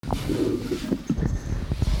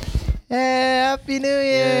Happy New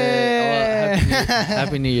Year! Yeah,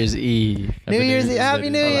 happy New Year's Eve. New Year's Eve. Happy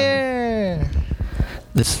New Year!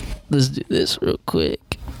 Let's do this real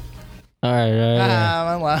quick. All right.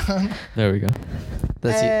 I'm alone. There we go.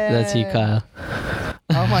 That's you, Kyle.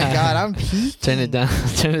 Oh my God, I'm peaking. Turn it down.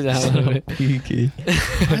 Turn it down a little bit. Peaky.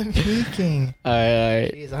 I'm peaking. All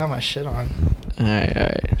right. Jeez, I have my shit on. All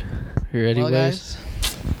right. You ready, Well, boys? guys,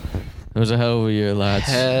 It was a hell of a year, lads.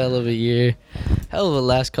 Hell of a year. Hell of a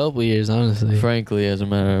last couple years, honestly. Frankly, as a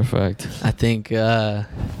matter of fact. I think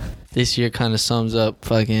this year kind of sums up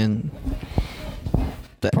fucking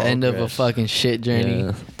the end of a Progress. fucking shit journey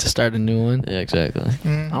Yeah. to start a new one. Yeah, exactly.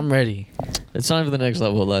 I'm ready. It's time for the next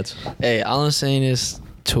level, lads. Hey, all I'm saying is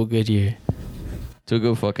to a good year. To a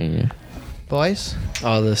good fucking year. boys.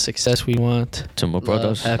 All the success we want. To my Love,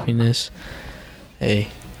 brothers. happiness. Hey.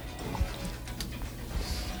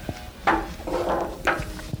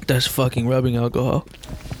 That's fucking rubbing alcohol.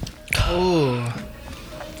 Ooh.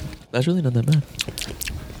 That's really not that bad.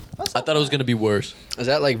 I thought it was going to be worse. Is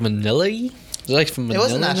that like vanilla-y? Is it like from It vanilla?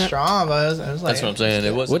 wasn't that in strong, but it was like. That's what I'm saying.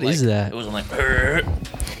 It wasn't What is that? It wasn't like...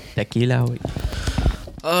 Tequila.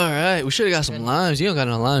 All right. We should have got some limes. You don't got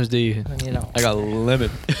no limes, do you? You know. I got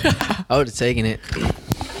lemon. I would have taken it.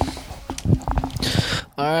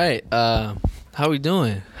 All right. How we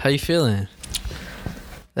doing? How you feeling?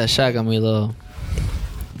 That shot got me a little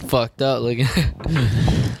fucked up looking.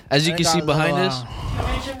 As you can see behind us,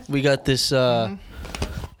 we got this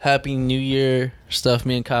Happy New Year stuff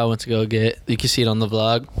me and Kyle went to go get. You can see it on the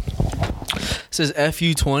vlog. It says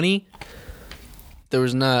FU20. There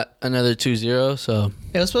was not another 20, so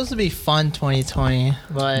It was supposed to be fun 2020,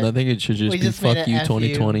 but I think it should just We be just made fuck it you F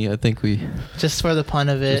 2020. I think we... just for the pun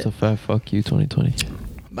of Just it. a fat fuck you 2020.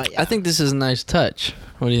 But yeah. I think this is a nice touch.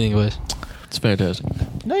 What do you think, boys? It's fantastic.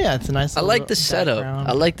 No, yeah, it's a nice. I like the little setup. background.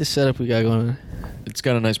 I like the setup we got going on. It's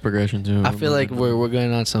got a nice progression too. I feel like we're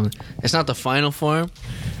going on something. It's not the final form,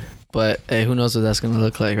 but hey, who knows what that's gonna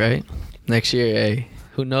look like, right? Next year, hey,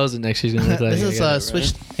 who knows what next year's gonna look like? This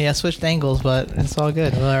is switched angles, but it's all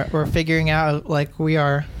good. We're figuring out like we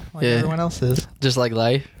are, like Yeah. everyone else is. just like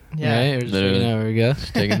life. Yeah. Right? We're just figuring out where we go.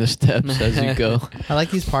 taking the steps as you go. I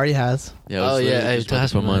like these party hats. Yeah, Oh yeah, hey, just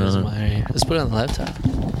that's put mine on. Let's put it on the laptop.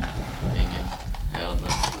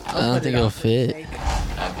 I don't think it'll fit.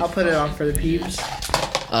 I'll put it on for the peeps.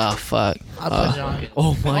 Oh fuck. I'll put it on.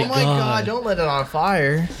 Oh my, Oh my god, don't let it on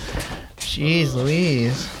fire. Jeez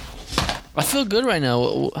Louise. I feel good right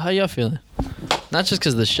now. How y'all feeling? Not just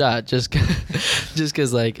because of the shot, just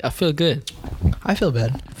because like I feel good. I feel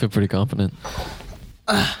bad. I feel pretty confident.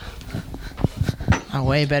 I'm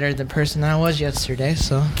way better the person I was yesterday,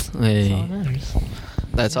 so that's all Hey, that matters.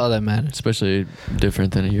 that's all that matters. Especially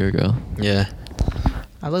different than a year ago. Yeah.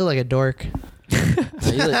 I look like a dork. You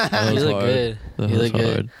look, That you was look hard. good. That You was look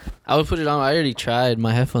good. hard. I would put it on. I already tried.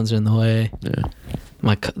 My headphones are in the way.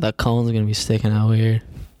 Yeah. That cone's gonna be sticking out weird.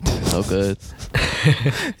 So good.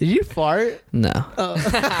 Did you fart? No. Oh.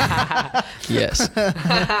 Yes.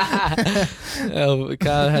 Oh,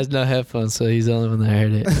 Kyle has no headphones, so he's the only one that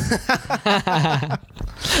heard it.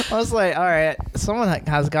 I was like, all right, someone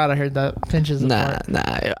has gotta heard that pinches apart. Nah.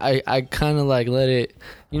 I kind of like let it.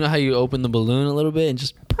 You know how you open the balloon a little bit and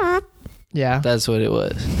just. Yeah. That's what it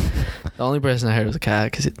was. The only person I heard was Kyle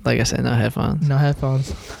because, like I said, no headphones. No headphones.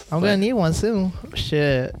 I'm But- gonna need one soon.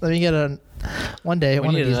 Shit. Let me get one day. We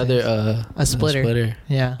one need of these another days. A splitter.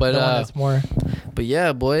 Yeah. But, the one that's more. But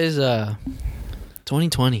yeah, boys,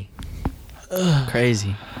 2020.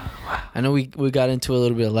 Crazy. I know we got into a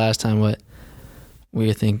little bit last time what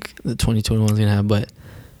we think the 2021 is going to have, but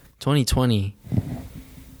 2020.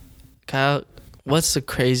 Kyle, what's the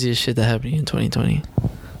craziest shit that happened to you in 2020?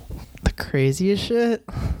 The craziest shit.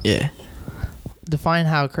 Yeah. Define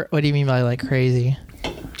how. What do you mean by like crazy?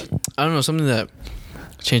 I don't know, something that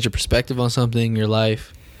changed your perspective on something, your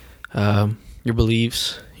life, your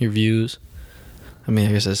beliefs, your views. I mean,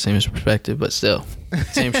 I guess that's the same as perspective, but still,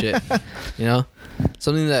 same shit. You know,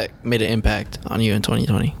 something that made an impact on you in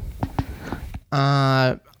 2020.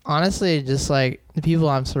 Honestly, just like the people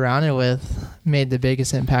I'm surrounded with made the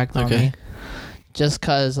biggest impact on Okay. me. Just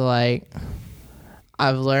cause like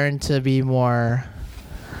I've learned to be more.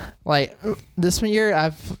 Like this year,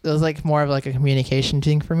 it was like more of like a communication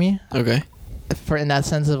thing for me. Okay. For in that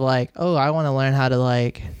sense of like, oh, I want to learn how to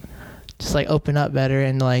like just like open up better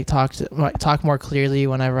and like talk more clearly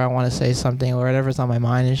whenever I want to say something or whatever's on my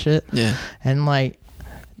mind and shit. Yeah. And like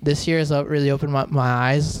this year has really opened my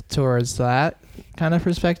eyes towards that kind of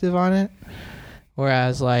perspective on it.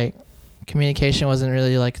 Whereas like communication wasn't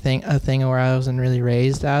really like a thing where I wasn't really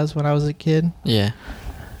raised as when I was a kid. Yeah.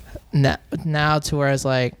 now to where it's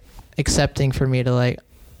like accepting for me to like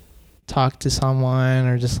talk to someone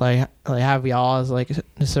or just like have y'all as like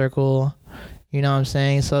a circle, you know what I'm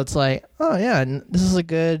saying? So it's like, oh yeah, this is a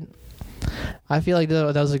good, I feel like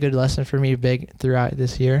that was a good lesson for me big throughout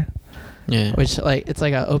this year. Yeah. Which like it's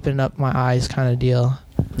like a open up my eyes kind of deal.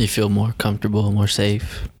 You feel more comfortable, more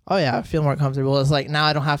safe. Oh yeah, I feel more comfortable. It's like now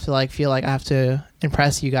I don't have to like feel like I have to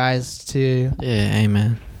impress you guys to Yeah,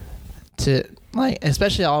 amen. to like,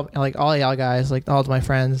 especially all y'all guys, like all of my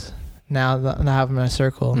friends now that I have them in a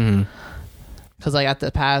circle. Mm. Cause like at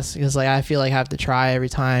the past, because like I feel like I have to try every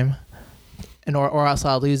time, and or else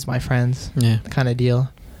I'll lose my friends. Yeah. Kind of deal.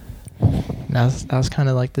 And that was kind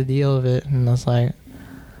of like the deal of it, and I was like,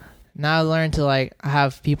 now I learned to like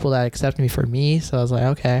have people that accept me for me. So I was like,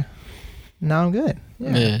 okay, now I'm good.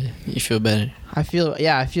 Yeah, you feel better. I feel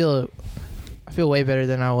way better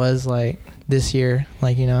than I was like this year.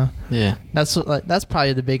 Like, you know, Yeah. that's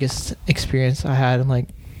probably the biggest experience I had like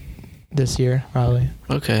this year probably.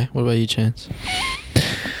 Okay. What about you, Chance?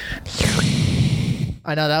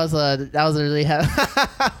 I know that was a really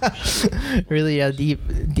really a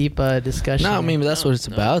deep discussion. No, I mean, but that's what it's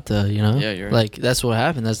about, though. You know. Yeah, you're right. Like that's what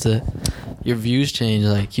happened. Your views change.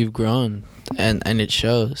 Like you've grown, and it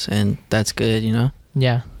shows, and that's good. You know.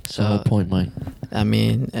 Yeah. That's the whole point, Mike. I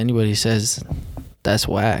mean, anybody says that's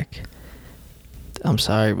whack, I'm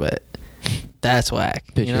sorry, but that's whack.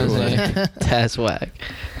 You know what I'm saying? That's whack.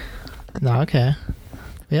 No, okay.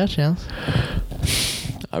 Yeah, Chance.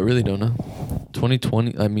 I really don't know.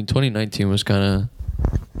 2019 was kind of.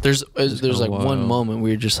 There's kinda like one wild. moment where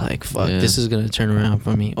you're just like, fuck, Yeah. this is gonna turn around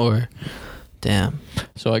for me, or damn.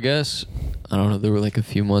 So I guess I don't know. There were like a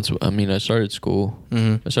few months. I mean, I started school.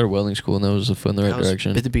 Mm-hmm. I started welding school, and that was a foot in the right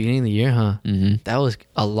direction. At the beginning of the year, huh? Mm-hmm. That was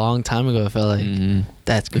a long time ago. I felt like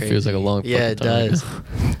that's It crazy. feels like a long. Yeah, it fucking time does.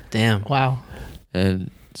 ago. Damn. Wow. And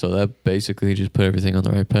so that basically just put everything on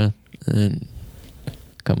the right path, and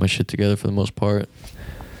got my shit together for the most part.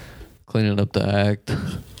 Cleaning up the act.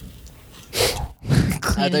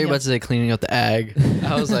 I thought you were about to say cleaning up the ag.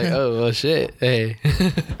 I was like, oh, well, shit. Hey.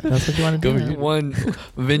 That's what you want to Go do. for man. One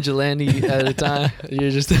vigilante at a time. You're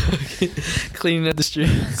just cleaning up the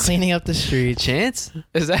streets. Cleaning up the street. Chance?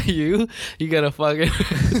 Is that you? You got a fucking.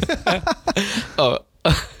 Oh.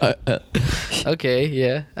 Okay,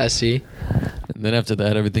 yeah, I see. And then after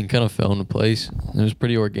that, everything kind of fell into place. It was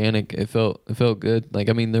pretty organic. It felt good. Like,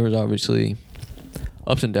 I mean, there was obviously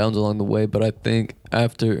ups and downs along the way, but I think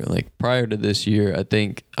prior to this year, I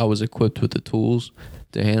think I was equipped with the tools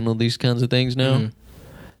to handle these kinds of things now. Mhm.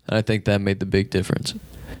 And I think that made the big difference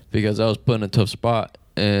because I was put in a tough spot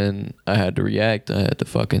and I had to react. I had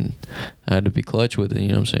to be clutch with it. You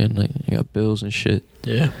know what I'm saying? Like, I got bills and shit.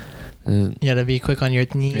 Yeah. And You gotta be quick on your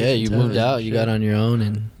knees. Yeah, you and moved toes out. and You shit. got on your own,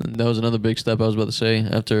 and that was another big step I was about to say.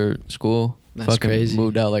 After school, That's fucking crazy.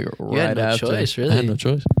 moved out like had right no after. choice, I really. had no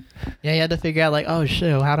choice. Yeah, you had to figure out like, oh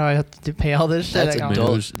shit, how do I have to pay all this shit? That's Like, I mean, adult-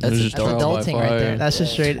 it was that's just That's trial by adulting right there. fire. That's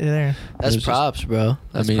just straight in there. that's There's just- props, bro.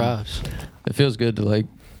 That's mean- props. It feels good to like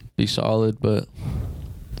be solid, but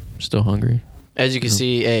still hungry. As you can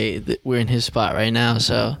see, hey, we're in his spot right now.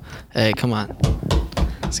 So, hey, come on,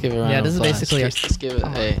 let's give it a round. Yeah, of this is applause. basically Let's give it.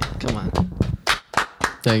 Hey, come on.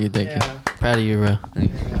 Thank you. Proud of you, bro.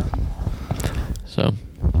 So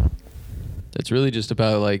it's really just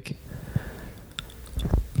about like,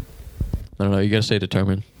 I don't know, you gotta stay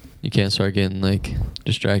determined. You can't start getting like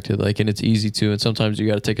distracted, like, and it's easy to, and sometimes you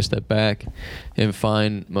gotta take a step back and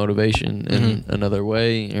find motivation in another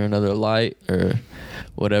way or another light or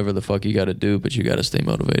whatever the fuck you gotta do, but you gotta stay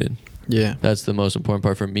motivated. Yeah. That's the most important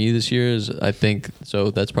part for me this year is I think,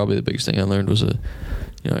 so that's probably the biggest thing I learned was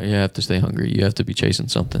you have to stay hungry. You have to be chasing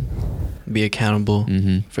something. Be accountable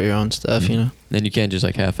Mm-hmm. for your own stuff. You know. Then you can't just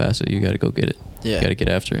like half-ass it. You got to go get it. Yeah. You got to get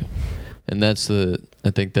after it. And I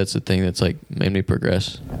think that's the thing that's like made me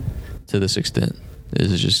progress to this extent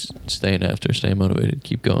is just staying motivated,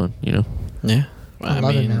 keep going, you know? Yeah. I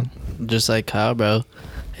love it, man. Just like Kyle, bro.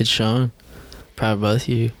 It's shown. Proud of both of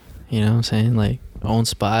you. You know what I'm saying? Like, own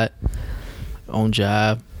spot, own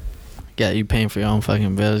job. Got you paying for your own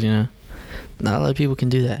fucking bills, you know? Not a lot of people can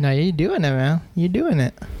do that. No, you're doing it, man. You're doing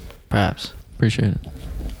it. Perhaps. Appreciate it.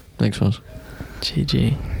 Thanks, fellas.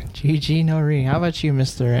 GG. GG, no re. How about you,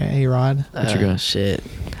 Mr. A-Rod? What you got? Shit.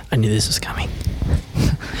 I knew this was coming.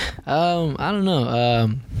 I don't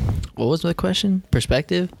know. What was the question?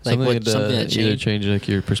 Perspective? Like Something something that either changed? change like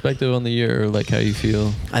your perspective on the year or like how you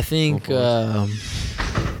feel. I think,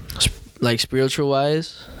 like spiritual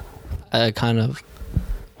wise, I kind of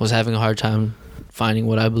was having a hard time finding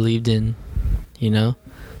what I believed in, you know?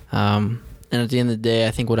 And at the end of the day,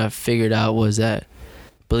 I think what I figured out was that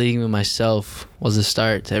believing in myself was the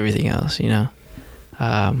start to everything else, you know?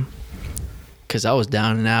 Because I was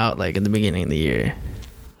down and out, like, in the beginning of the year.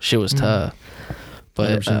 Shit was tough.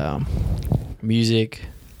 But 100%. Music,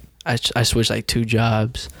 I switched, like, 2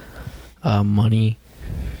 jobs. Money.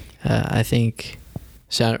 I think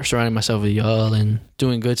surrounding myself with y'all and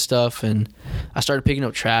doing good stuff. And I started picking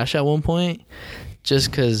up trash at one point just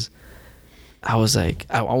because I was like,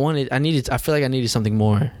 I feel like I needed something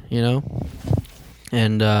more, you know?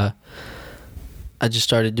 And I just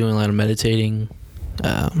started doing a lot of meditating,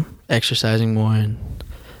 exercising more, and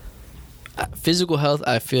physical health,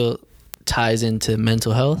 I feel, ties into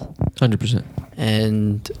mental health. 100%.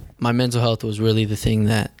 And my mental health was really the thing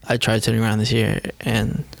that I tried turning around this year,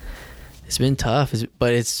 and it's been tough,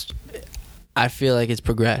 but I feel like it's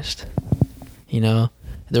progressed, you know?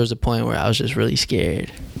 There was a point where I was just really scared.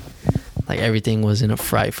 Like, everything was in a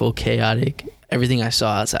frightful, chaotic, everything I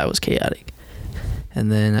saw outside was chaotic. And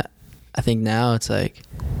then I think now it's like,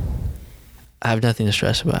 I have nothing to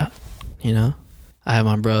stress about, you know? I have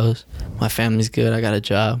my bros, my family's good, I got a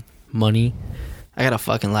job, money, I got a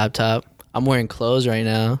fucking laptop, I'm wearing clothes right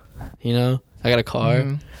now, you know? I got a car.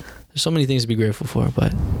 There's so many things to be grateful for,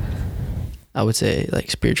 but I would say, like,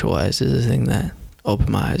 spiritual-wise is the thing that opened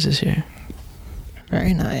my eyes this year.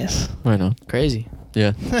 Very nice. Right on. Crazy.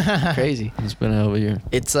 Yeah. Crazy. It's been a hell of a year.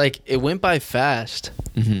 It's like, it went by fast,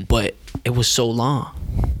 Mm-hmm. but it was so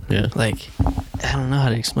long. Yeah. Like, I don't know how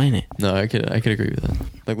to explain it. No, I could agree with that.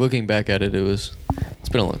 Like, looking back at it, it's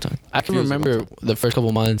been a long time. I can Feels like a long remember time. the first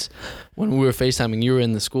couple months when we were FaceTiming, you were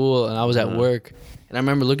in the school and I was at work, and I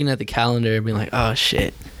remember looking at the calendar and being like, oh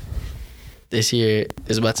shit, this year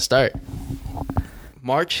is about to start.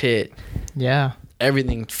 March hit, Yeah.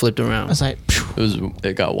 everything flipped I around. was like, phew.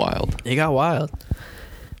 It got wild. It got wild.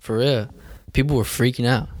 For real. People were freaking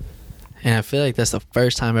out. And I feel like that's the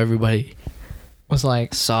first time everybody Was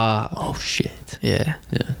like, saw, oh shit. Yeah.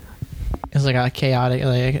 Yeah. it was like a chaotic,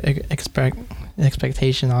 like,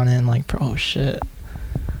 expectation on it, and like, oh shit.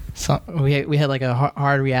 So we had like a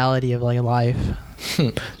hard reality of like life.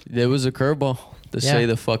 There was a curveball, to Yeah. say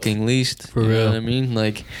the fucking least. For You know real. what I mean?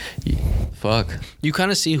 Like, fuck. You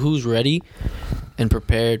kind of see who's ready and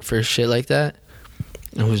prepared for shit like that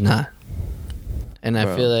and who's not. And I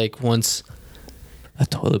Bro. feel like once, A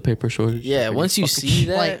toilet paper shortage. yeah, Are once you fucking see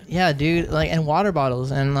that, Like, yeah, dude, like, and water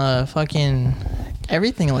bottles and fucking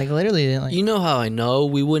everything, like, literally, like, you know how I know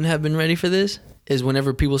we wouldn't have been ready for this? Is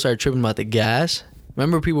whenever people started tripping about the gas.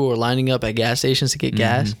 Remember people were lining up at gas stations to get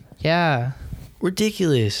gas? yeah,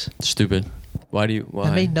 Ridiculous. Stupid. Why?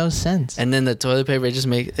 that made no sense. And then the toilet paper,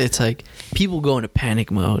 it's like people go into panic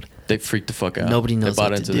mode. They freaked the fuck out. Nobody They knows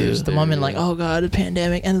bought what to into do. this. The moment, like, oh god, a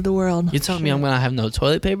pandemic, end of the world. You telling me I'm gonna have no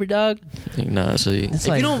toilet paper, dog? Nah, so It's If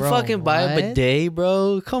like, you don't bro, fucking buy a what? bidet,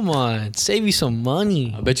 bro, come on, save you some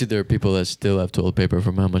money. I bet you there are people that still have toilet paper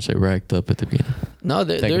from how much they racked up at the beginning. No,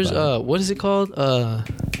 Think there's about what is it called?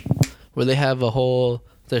 Where they have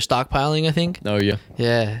they're stockpiling, I think. Oh yeah,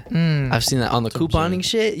 Yeah, I've seen that on the That's what I'm couponing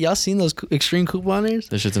shit. Y'all seen those extreme couponers?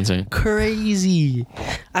 that shit's insane. Crazy.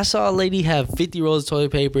 I saw a lady have 50 rolls of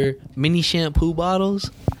toilet paper, mini shampoo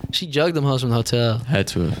bottles. She jugged them hoes from the hotel. Had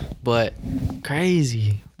to have. But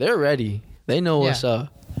crazy. They're ready. They know what's up.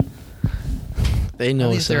 They know At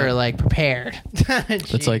what's least they were up. like prepared.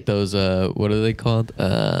 It's like those. What are they called?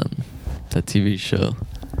 That TV show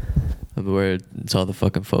where it's all the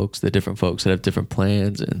fucking folks, the different folks that have different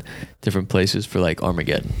plans and different places for like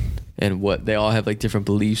Armageddon, and what they all have like different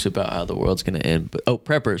beliefs about how the world's gonna end. But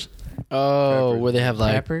preppers. Oh, Preppers. where they have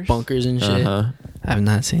like Preppers? bunkers and shit. Uh-huh. I have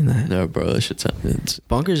not seen that. No, bro, that shit's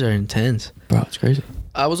Bunkers are intense. bro, it's crazy.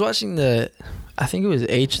 I was watching I think it was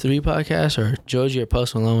H3 podcast, or Joji or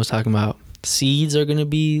Post Malone was talking about seeds are gonna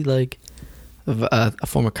be like a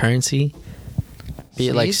form of currency. Be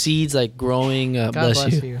it like seeds, like growing. God bless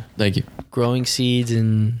bless you. you. Thank you. Growing seeds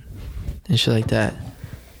and shit like that.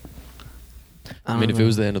 I mean, if it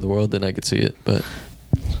was the end of the world, then I could see it. But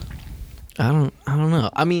I don't know.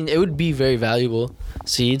 I mean, it would be very valuable.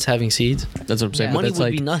 Having seeds. that's what I'm saying. Yeah. But Money that's would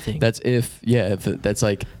like, be nothing. That's if that's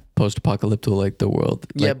like post-apocalyptic, like the world.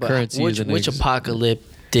 Yeah, like but currency which isn't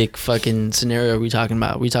apocalyptic fucking scenario are we talking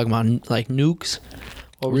about? We talking about like nukes,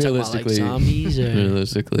 or we talking about like realistically, zombies? Or?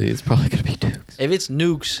 realistically, it's probably gonna be dukes. If it's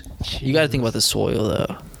nukes, you got to think about the soil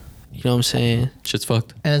though. You know what I'm saying? Shit's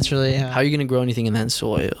fucked. And it's really How are you gonna grow anything in that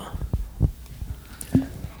soil?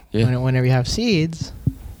 Yeah. whenever you have seeds.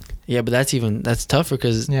 Yeah, but that's tougher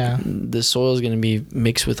because Yeah. the soil is gonna be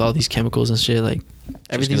mixed with all these chemicals and shit. Like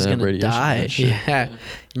everything's gonna have gonna radiation die. and shit. Yeah,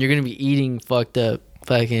 and you're gonna be eating fucked up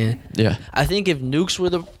fucking. Yeah. I think if nukes were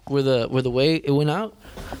the way it went out,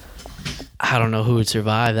 I don't know who would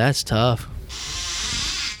survive. That's tough.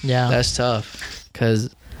 Yeah. That's tough.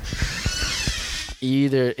 Because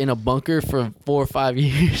either in a bunker for 4 or 5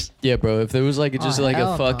 years. Yeah, bro. If there was like just Oh, like a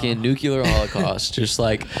hell fucking no. nuclear holocaust, just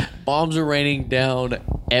like bombs are raining down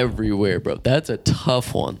everywhere, bro. That's a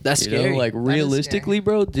tough one. That's you know? scary. Like That is realistically,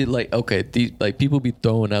 bro, did like okay, these like people be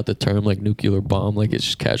throwing out the term like nuclear bomb like it's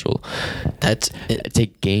just casual. That's It's a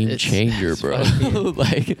game It's- changer, it's bro. fucking-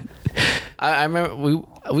 Like I remember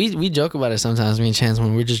we joke about it sometimes, me and Chance,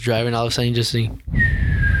 when we're just driving, all of a sudden you just see.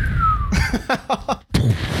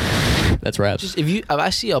 that's raps. Just if I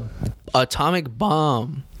see a atomic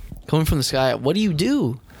bomb coming from the sky, what do you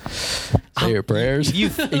do? Say your prayers.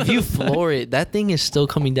 If you floor it, that thing is still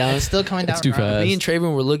coming down. It's still coming down. It's too regardless. fast. Me and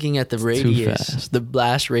Trayvon were looking at the too radius, fast. the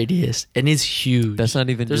blast radius, and it's huge. That's not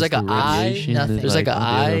even There's just like the a eye, radiation. nothing. and, There's like a all the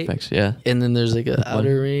other eye. effects. Yeah. And then there's like an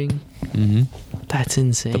outer ring. Mm-hmm. That's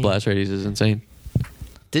insane. The blast radius is insane.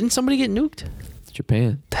 Didn't somebody get nuked? It's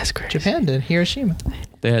Japan. That's crazy. Japan did. Hiroshima.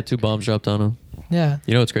 They had 2 bombs dropped on them. Yeah.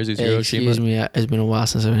 You know what's crazy is Hey, Hiroshima. excuse me, it's been a while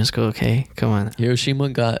since I've been to school. Okay, come on. Hiroshima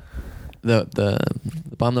got the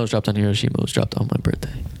bomb that was dropped on Hiroshima was dropped on my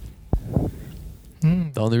birthday.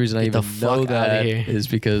 Mm. The only reason I Get the even know fuck outta that here. is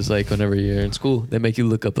because like whenever you're in school, they make you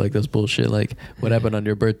look up like those bullshit like what happened on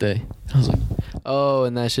your birthday. I was like, Oh,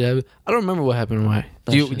 and that shit happened. I don't remember what happened. Why?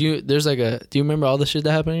 That Do you? shit. Do you? There's like a. Do you remember all the shit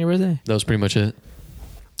that happened on your birthday? that was pretty much it.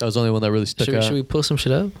 That was the only one that really stuck out. Should we pull some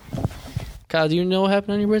shit up? Kyle, do you know what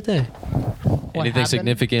happened on your birthday? What Anything happened?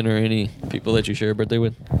 significant or any people that you share a birthday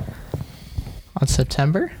with? On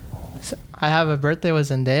September? I have a birthday with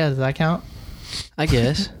Zendaya. Does that count? I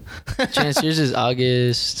guess. Chance, yours is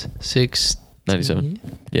August 6th. 97.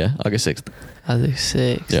 Yeah, August 6th. August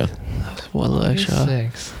 6th. Yeah. One little August extra.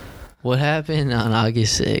 6th. What happened on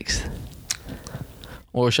August 6th?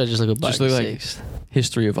 Or should I just look up Just August look like- 6th?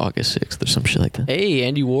 History of August 6th or some shit like that. Hey,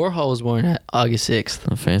 Andy Warhol was born at August 6th.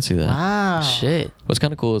 I fancy that. Wow. Shit. What's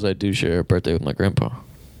kind of cool is I do share a birthday with my grandpa.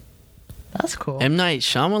 That's cool. M. Night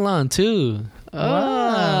Shyamalan, too. Wow.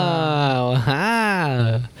 Oh,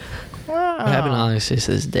 wow. Wow. What happened on August 6th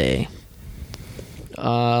this day?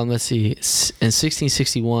 Let's see. In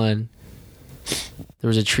 1661, there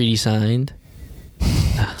was a treaty signed.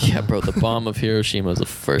 Yeah, bro, the bomb of Hiroshima was the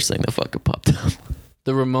first thing that fucking popped up.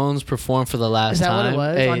 The Ramones performed for the last Is that time. what it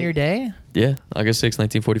was Hey, on your day? Yeah, August 6th,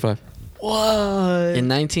 1945. What? In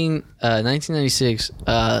 1996,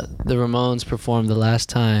 the Ramones performed the last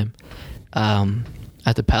time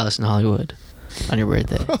at the Palace in Hollywood on your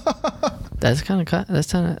birthday. That's kind of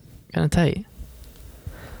tight.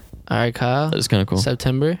 All right, Kyle. That is kind of cool.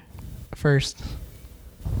 September. First.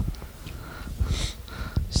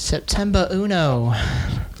 September Uno.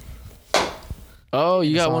 Oh,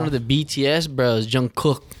 you got It's one off. of the BTS bros,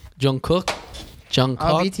 Jungkook.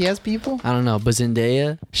 Oh, BTS people? I don't know, but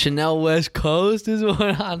Zendaya, Chanel West Coast is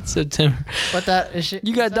one on September. But that is shit.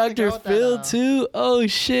 You got is that the Dr. girl with that, Phil too. Oh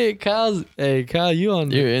shit, Kyle, you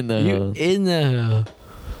on? You're in the You house. in the.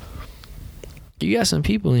 You got some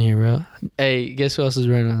people in here, bro. Hey, guess who else is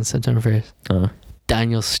running on September 1st?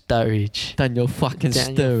 Daniel Sturridge. Daniel fucking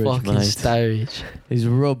Daniel fucking Sturridge. He's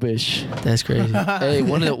rubbish. That's crazy. Hey,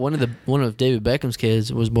 one of David Beckham's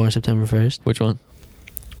kids was born September 1st. Which one?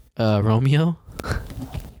 Romeo.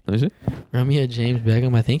 Is it? Romeo James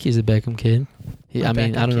Beckham. I think he's a Beckham kid. I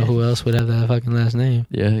mean, Beckham I don't know kid. who else would have that fucking last name.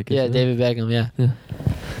 Yeah. I guess Yeah, so. David Beckham. Yeah.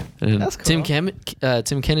 And That's cool.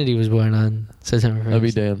 Tim Kennedy was born on September 1st. I'll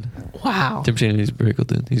be damned. Wow. Tim Kennedy's a pretty cool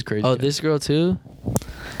dude. He's crazy. Oh, guy. this girl too.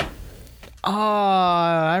 Oh,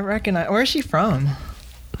 I recognize. Where is she from?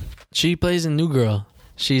 She plays in New Girl.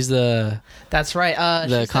 She's the. That's right.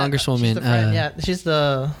 The she's congresswoman, She's the friend. uh, Yeah, she's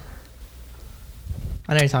the.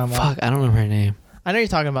 I know you're talking about. Fuck, I don't remember her name. I know you're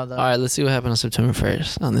talking about though. All right, let's see what happened on September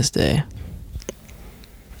 1st on this day.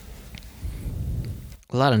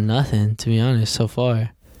 A lot of nothing, to be honest, so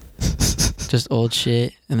far. Just old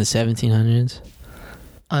shit in the 1700s.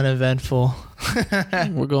 Uneventful.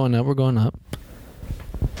 We're going up. We're going up.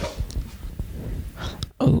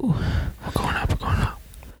 Oh, we're going up. We're going up.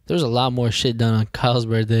 There's a lot more shit done on Kyle's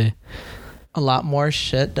birthday. A lot more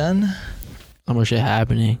shit done. A lot more shit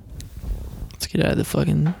happening. Let's get out of the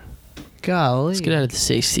fucking. Golly. Let's get out of the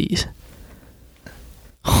 60s.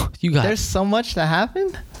 You got There's so much that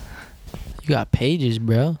happened. you got pages,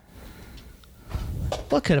 bro.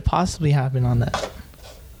 What could have possibly happened on that?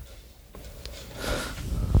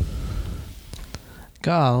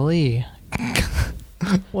 Golly.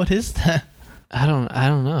 What is that? I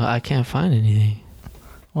don't know. I can't find anything.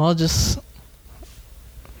 Well, just.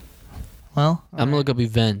 Well, I'm gonna look up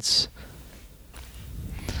events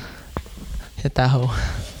hit that hoe.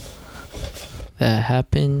 that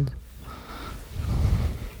happened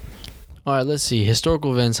All right, let's see.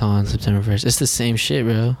 Historical events on September 1st. It's the same shit,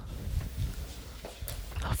 bro.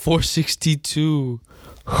 462.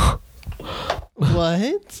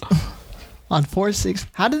 What? On 4/6?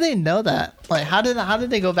 How did they know that? Like, how did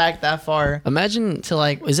they go back that far Imagine to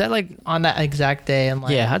like is that like on that exact day? And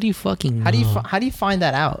like, yeah? How do you fucking know? how do you find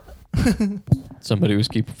that out? Somebody was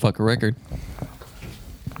keeping a fucking record.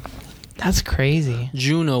 That's crazy.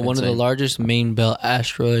 Juno, one of the Insane. largest main belt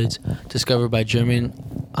asteroids discovered by German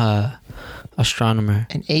astronomer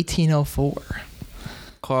In 1804.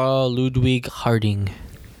 Carl Ludwig Harding.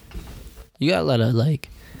 You got a lot of like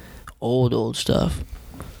old stuff.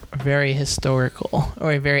 Very historical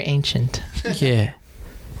or very ancient. Yeah.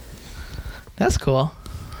 That's cool.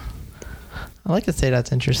 I like to say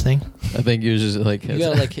that's interesting. I think you just like You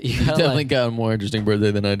got like you definitely got a more interesting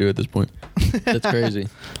birthday than I do at this point. That's crazy.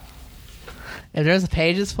 If there's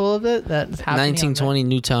pages full of it, that's happening. 1920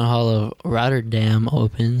 Newtown Hall of Rotterdam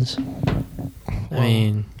opens. I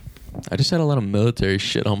mean, I just had a lot of military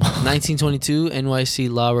shit on my 1922 NYC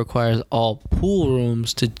law requires all pool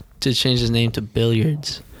rooms to change its name to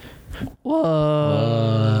billiards. Whoa.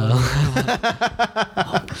 All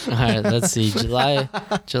right, let's see. July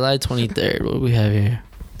 23rd. What do we have here?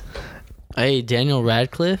 Hey, Daniel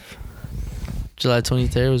Radcliffe. July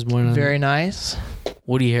 23rd was born on. Very nice.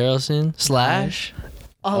 Woody Harrelson. Slash.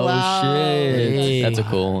 Oh, wow. shit. Hey. That's a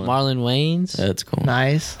cool one. Marlon Wayans. That's cool.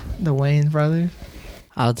 Nice. The Wayne brothers.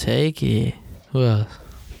 I'll take it. Who else?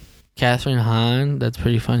 Catherine Hahn. That's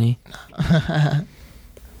pretty funny.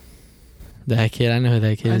 That kid. I know who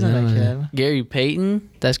that kid I is. know that don't kid. Gary Payton.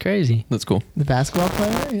 That's crazy. That's cool. The basketball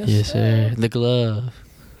player? Yes, sir. The glove.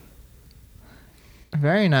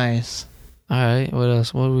 Very nice. All right. What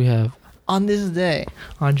else? What do we have? On this day,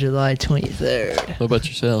 on July 23rd. What about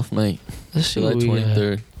yourself, mate? Let's see July what we got.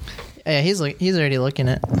 23rd. Yeah, he's already looking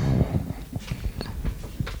at.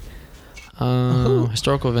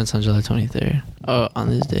 Historical events on July 23rd. Oh, on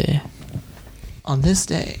this day. On this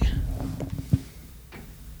day.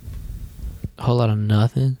 A whole lot of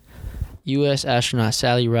nothing. U.S. astronaut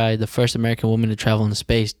Sally Ride, the first American woman to travel into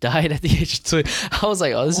space, died at the age of 20. I was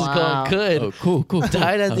like, oh, this Wow. is going good. Oh, cool.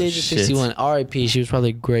 Died at the age of 61. R.I.P. She was probably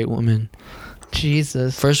a great woman.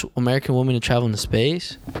 Jesus. First American woman to travel into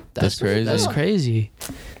space. That's crazy. That's crazy.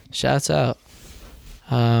 Shouts out.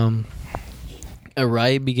 A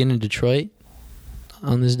riot began in Detroit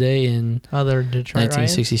on this day in Other Detroit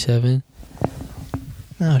 1967.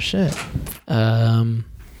 riots? Oh, shit.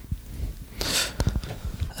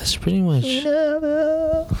 That's pretty much.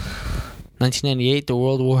 1998, the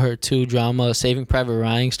World War II drama Saving Private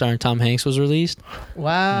Ryan, starring Tom Hanks, was released.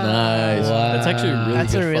 Wow. Nice. Wow. That's actually a really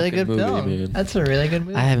That's good a really fucking good movie, film. man. That's a really good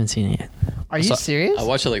movie. I haven't seen it yet. Are you serious? I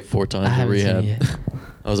watched it like 4 times I in haven't seen rehab. it yet.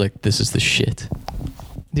 I was like, this is the shit.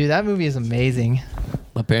 Dude, that movie is amazing.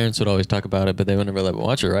 My parents would always talk about it, but they would never let me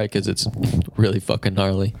watch it, right? Because it's really fucking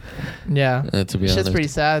gnarly. Yeah. To be Shit's honest. pretty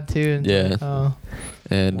sad, too. And Yeah. like, oh.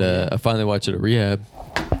 And I finally watched it at rehab.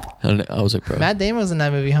 And I was like, bro. Matt Damon was in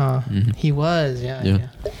that movie, huh? Mhm. He was, yeah. Yeah.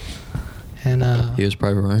 And He was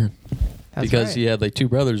Private Ryan. that's Because right. he had like 2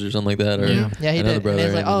 brothers or something like that. Or Yeah. Yeah, he another did. brother. And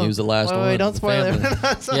he's like, and he was the last wait, one. Wait, of don't the spoil it.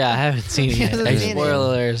 family. Yeah, I haven't seen it He yet. hasn't Hey, seen it. spoiler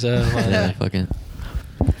alert. So, Yeah, fucking.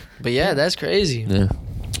 but yeah, that's crazy. Yeah.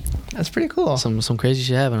 That's pretty cool. Some crazy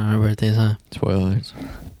shit happened on our birthdays, huh? Spoilers.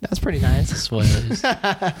 That's pretty nice. Spoilers.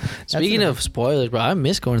 Speaking of spoilers, bro, I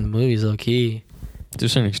miss going to the movies low key. To a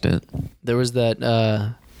certain extent. There was that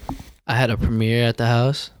I had a premiere at the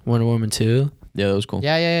house, Wonder Woman 2. Yeah, that was cool.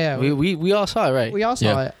 Yeah. We all saw it, right? We all saw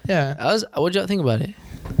Yeah. it. Yeah. What'd y'all think about it?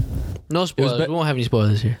 No spoilers. be- We won't have any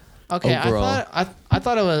spoilers here. Okay. Overall. I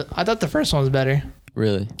thought the first one was better.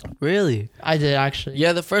 Really? Really? I did actually.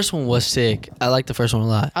 Yeah, the first one was sick. I like the first one a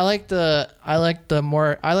lot.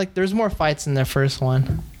 There's more fights in the first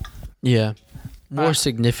one. Yeah. More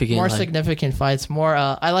significant. More like- significant fights. More.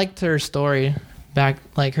 I liked her story,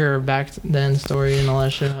 her back then story and all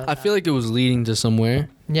that shit. I feel like it was leading to somewhere.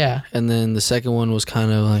 Yeah. And then the second one was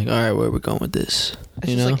kind of like, all right, where are we going with this? It's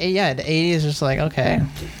You just know? like, yeah, the 80s is just like, okay.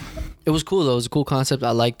 It was cool, though. It was a cool concept. I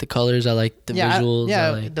liked the colors. I liked the visuals. I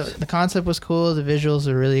liked- the concept was cool. The visuals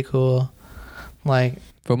are really cool. Like,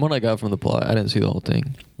 From what I got from the plot, I didn't see the whole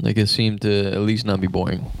thing. Like, it seemed to at least not be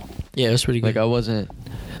boring. yeah, it was pretty good. Like, I wasn't...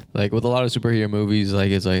 Like, with a lot of superhero movies, like,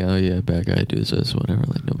 it's like, oh, yeah, bad guy does this, whatever.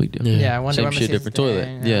 Like, no big deal. Yeah. yeah, Wonder Same Woman shit, saves different the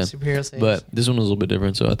toilet. day, Yeah. Superhero saves. But this one was a little bit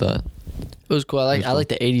different, so I thought... It was cool. I It was like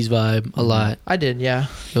the 80s vibe a lot. I did, yeah.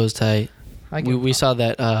 It was tight. We saw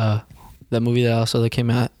that movie that came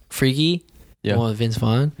out, Freaky. Yeah. The one with Vince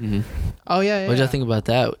Vaughn. Mm-hmm. What Oh, yeah, did y'all think about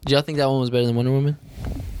that? Did y'all think that one was better than Wonder Woman?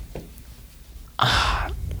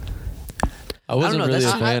 I I wasn't know, really a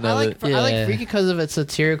that's- fan I of like it. I like Yeah. Freaky because of its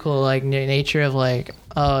satirical like nature of like,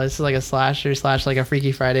 oh, it's like a slasher / like a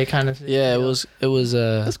Freaky Friday kind of. Yeah, it deal. was.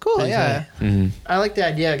 It's cool. pretty Yeah, tight. Mhm. I like the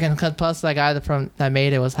idea. And plus, that guy that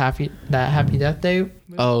made it was Happy Death Day. movie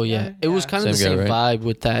Oh yeah, guy. it was kind of the Same same guy, vibe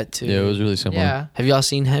with that too. Yeah, it was really similar. Yeah, Have y'all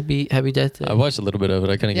seen Happy Death Day? I watched a little bit of it.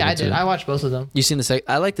 I couldn't yeah, I get into did. it. I watched both of them. You seen the second?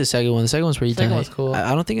 I like the second one. The second one's pretty Second tight. one's cool.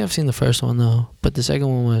 I don't think I've seen the first one though, but the second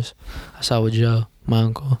one was I saw with Joe, my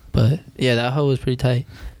uncle. But yeah, that hoe was pretty tight.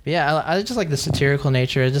 But yeah, I just like the satirical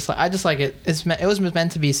nature. I just like it. It was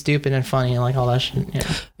meant to be stupid and funny and like all that shit. Yeah.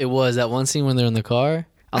 It was that one scene when they're in the car.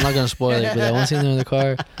 I'm not gonna spoil it, but that one scene they're in the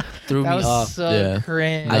car threw That me was off. so Yeah.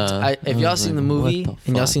 cringe. Nah. If y'all seen the movie What the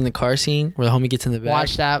and y'all fuck? seen the car scene where the homie gets in the back,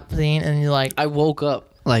 Watch that scene and you're like, I woke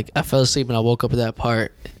up like I fell asleep and I woke up at that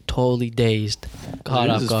part totally dazed, caught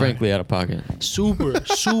This off is guard. frankly out of pocket. super I out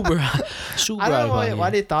don't of know pocket. why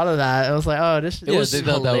they thought of that. It was like, oh, this. It Yeah, was they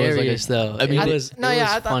thought that was like a- hilarious though. I mean, it was. No, it yeah,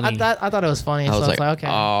 was I funny. thought it was funny. I So was I was like, okay.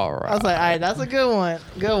 all I right. was like, all right, that's a good one.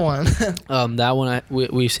 Good one. That one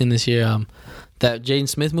we've seen this year. That Jaden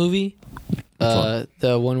Smith movie, one?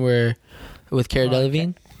 the one where with Cara Oh, okay.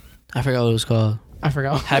 Delevingne. I forgot what it was called. I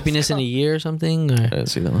forgot. what Happiness in a Year or something. I Or didn't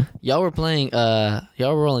see that one. y'all were playing.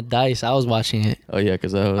 Y'all were rolling dice. I was watching it. Oh yeah,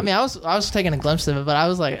 because I mean, I was taking a glimpse of it, but I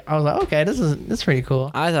was like, okay, this is pretty cool.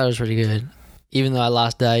 I thought it was pretty good, even though I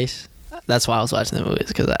lost dice. That's why I was watching the movies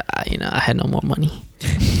because I had no more money.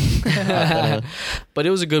 But it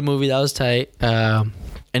was a good movie. That was tight.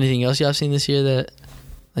 Anything else y'all seen this year that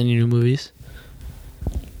any new movies?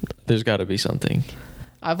 there's got to be something.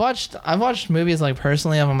 I've watched movies like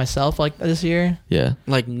personally of myself like this year. Yeah,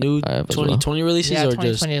 Like new I have as well. 2020 releases Yeah, or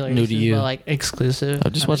just 2020 new to releases, you? but, like exclusive.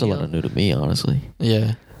 I've just kinda watched a lot deal. of new to me, honestly.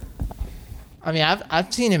 Yeah. I mean,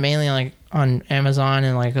 I've seen it mainly like on Amazon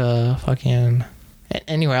and like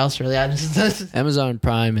anywhere else really. I just Amazon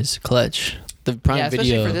Prime is clutch. The Prime yeah, especially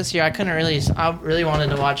Video. for this year, I really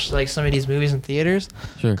wanted to watch like some of these movies in theaters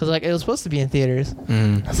Sure. because like it was supposed to be in theaters.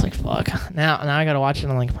 Mm. I was like, fuck. Now I gotta watch it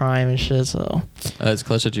on like Prime and shit. So, It's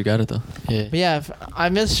clutch that you got it though. Yeah. but yeah, I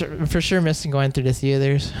miss for sure missing going through the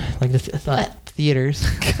theaters, like the theaters.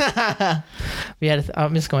 But yeah, I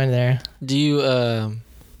miss going there. Do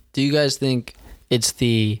you guys think it's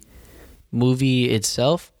the movie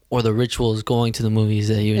itself or the rituals going to the movies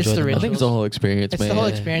that you It's enjoy the the I most? think it's the whole experience, It's man. the whole Yeah.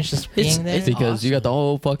 experience just It's- being there. it's Because you got the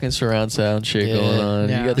whole fucking surround sound shit Yeah. going on.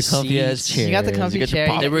 Yeah. You got the The comfy ass seats. chairs. You got the comfy your chair,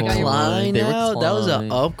 you They got your popcorn. recline They now. That was an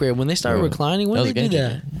recline. upgrade when they started Bro, reclining. When that did they was do a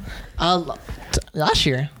that? game last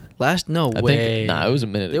year. Last no I way. think it was a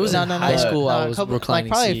minute. It was ago. in high school. I a was couple, reclining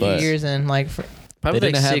like probably seats. a But- few years in, like Probably They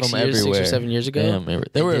like didn't have 6 them years, 6 or everywhere. 7 years ago. Damn, there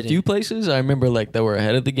They were a didn't. few places I remember like that were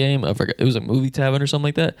ahead of the game. I forgot it was a movie tavern or something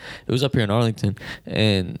like that. It was up here in Arlington,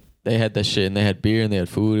 and they had that shit, and they had beer and they had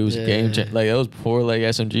food. It was a game Yeah. change. Like that was before like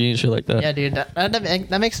SMG and shit like that. yeah, dude,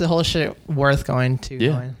 that makes the whole shit worth going to. Yeah.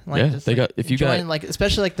 Going. Like, Yeah, just, they like, got- if you got- enjoying, like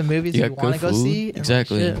especially like the movies you you, got want to good go food, see. and, like,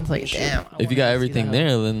 exactly. shit, it's like damn. I If you wanna got go see everything that.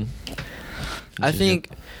 there, then I think.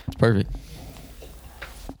 it's perfect.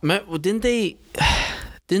 Well,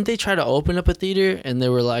 didn't they try to open up a theater and they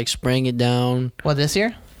were like spraying it down? What, this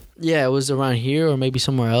year? Yeah, it was around here or maybe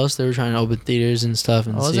somewhere else. They were trying to open theaters and stuff.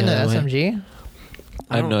 And Wasn't see it how went. SMG?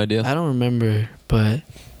 I have no idea. I don't remember, but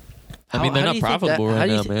I mean, they're not profitable right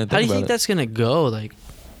now, man. How do Think you about think it. that's gonna go like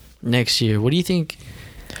next year? What do you think?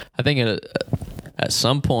 I think at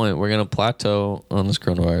some point we're gonna plateau on this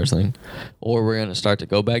coronavirus thing, or we're gonna start to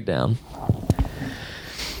go back down.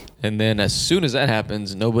 And then as soon as that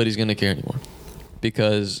happens, nobody's gonna care anymore,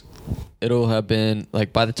 because it'll have been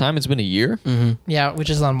like by the time it's been a year. Mm-hmm. Yeah, which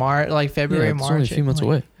is on March, like February, Yeah, it's March. only a few months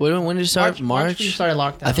like, away. When did it start? March. we started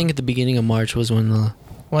lockdown. I think at the beginning of March was when the.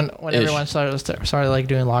 when Ish. everyone started like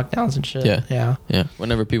doing lockdowns and shit. Yeah. yeah. Yeah,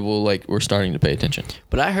 whenever people like were starting to pay attention.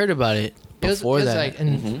 But I heard about it before that. like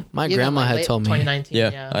in, Mhm. My even, grandma like, had late told me. 2019.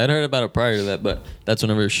 Yeah, I had heard about it prior to that, but that's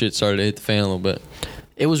whenever shit started to hit the fan a little bit.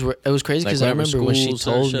 It was crazy because I whenever remember when she schools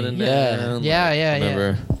started told shutting me. down, Yeah, like, yeah, yeah.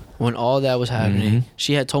 whenever- When all that was happening, Mhm.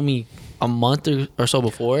 she had told me a month or so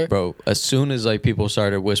before. Bro, as soon as like people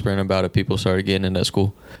started whispering about it, people started getting in that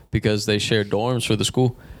school because they shared dorms for the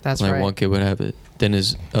school. That's like right. one kid would have it, then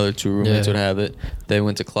his other two roommates Yeah. would have it. They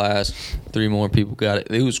went to class, 3 more people got it.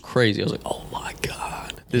 It was crazy. I was like, oh my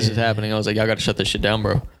god, this is Yeah. happening. I was like, y'all got to shut this shit down,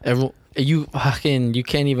 bro. Everyone, you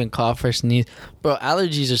can't even cough or sneeze, bro.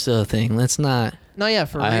 Allergies are still a thing. Let's not. No, yeah,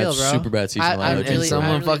 for I real, have bro. super bad seasonal I allergies. And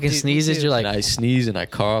someone fucking do sneezes, too. you're And like, I sneeze and I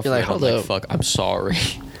cough. You're like, and hold I'm up. like, fuck, I'm sorry.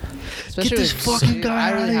 Especially this with- fucking dude, guy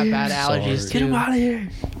I really outta have here. bad allergies. Sorry. get him too. out of here.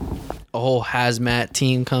 A whole hazmat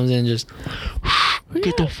team comes in, just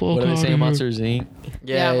get the fuck What are they out saying, of Monsters Inc?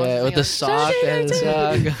 Yeah, Yeah, with the sock and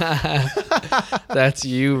sock. That's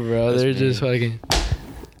you, bro. That's They're me. just fucking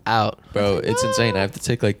out. Bro, it's insane. I have to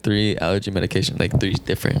take like 3 allergy medications, like 3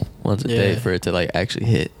 different ones a day Yeah. for it to like actually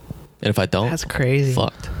hit. And if I don't, That's crazy.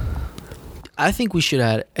 fucked. I think we should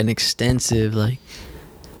have an extensive like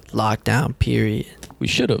lockdown period. We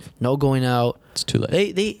should have. No going out. It's too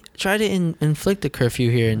late. They tried to inflict a curfew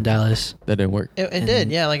here in Dallas. That didn't work. It did,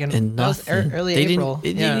 yeah, like And that was nothing. early They April.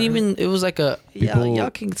 Didn't, it yeah. didn't even. It was like a People- y'all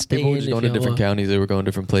can stay People were in just if going to y'all different want. counties. They were going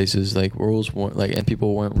different places. Like rules weren't like, and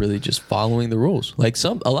people weren't really just following the rules. Like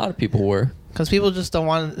a lot of people were. Because people just don't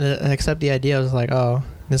want to accept the idea. It was like, oh,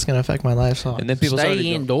 this is gonna affect my life. So And then people started Stay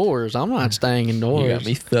going, indoors. I'm not staying indoors. you got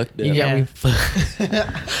me fucked up. You got me.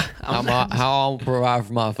 How I'll provide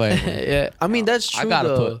for my family. Yeah, I mean that's true. I gotta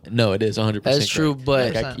though. put. No, it is 100%. That's true, correct.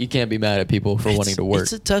 but Like, you can't be mad at people for wanting to work.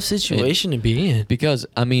 It's a tough situation to be in. Because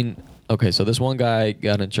I mean, okay, so this one guy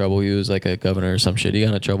got in trouble. He was like a governor or some shit. He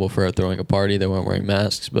got in trouble for throwing a party. They weren't wearing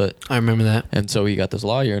masks, but I remember that. and so he got this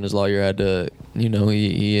lawyer, and his lawyer had to, you know,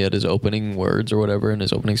 he had his opening words or whatever in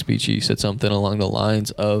his opening speech. He said something along the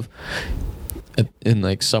lines of, in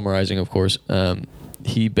like summarizing, of course,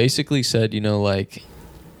 he basically said, you know, like,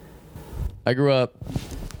 I grew up.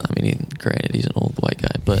 I mean, granted, he's an old white guy,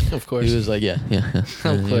 but Of course. he was like, yeah. Of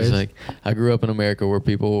And he course. was like, I grew up in America where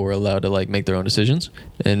people were allowed to like make their own decisions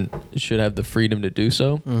and should have the freedom to do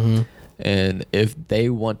so. Mm-hmm. And if they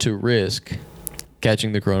want to risk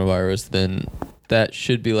catching the coronavirus, then that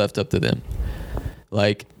should be left up to them.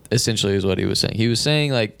 Like, essentially is what he was saying. He was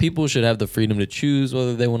saying, like, people should have the freedom to choose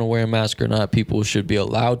whether they want to wear a mask or not. People should be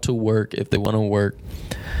allowed to work if they want to work.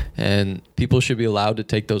 And people should be allowed to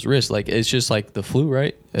take those risks. Like, it's just like the flu,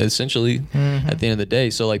 right? Essentially, Mhm. at the end of the day.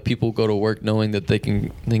 So, like, people go to work knowing that they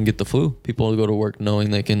can get the flu. People go to work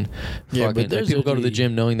knowing they can Yeah, fucking, but there's people go to the literally-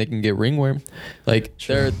 gym knowing they can get ringworm. Like,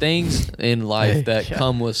 there are things in life that Yeah.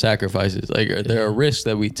 come with sacrifices. Like, there are risks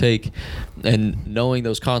that we take, and knowing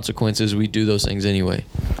those consequences, we do those things anyway.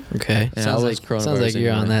 Okay. And Sounds I like was sounds like coronavirus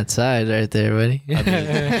you're on anyway. that side right there, buddy.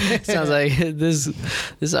 I mean- sounds like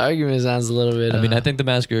this argument sounds a little bit. I mean, I think the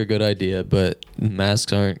masks are a good idea, but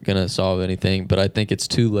masks aren't gonna solve anything. But I think it's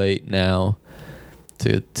too late now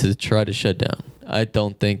to try to shut down. I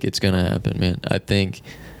don't think it's gonna happen, man. I think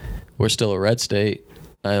we're still a red state.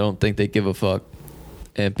 I don't think they give a fuck,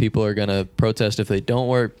 and people are gonna protest if they don't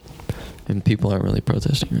work. And people aren't really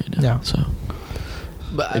protesting right now. Yeah. So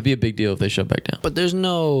but it'd be a big deal if they shut back down. but there's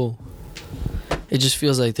no. It just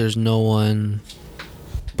feels like there's no one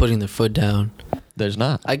putting their foot down. There's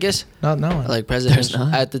not. I guess Not no one. like presidential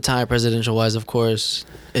not. at the time, presidential wise, of course,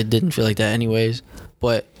 it didn't feel like that anyways.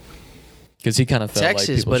 But Because he kind of felt like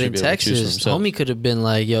Texas, people but should in be able to choose for Texas, themselves. homie could have been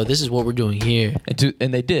like, "Yo, this is what we're doing here."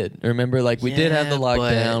 And they did. Remember, like, we did have the Yeah, but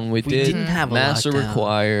lockdown. We did. didn't have a masks are lockdown.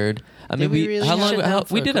 required. I mean, we really how long? shut down How,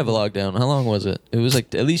 for we a did have a couple- lockdown. How long was it? It was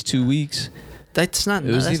like at least 2 weeks. That's not.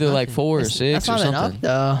 It was that's either like nothing. 4 or That's 6 or not something. enough,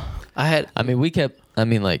 though. I had. I mean, we kept. I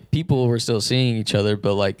mean, like, people were still seeing each other,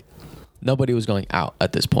 but like nobody was going out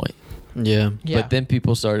at this point. Yeah. Yeah. But then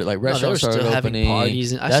people started, like, No, they were restaurants started still opening. having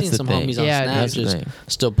parties. And I've That's seen the some thing. homies on Yeah, Snap that's the just thing.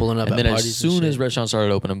 still pulling up And at then parties. as soon and as shit. restaurants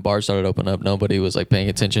started opening, bars started opening up, nobody was like paying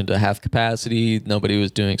attention to half capacity. Nobody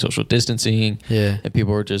was doing social distancing. Yeah. And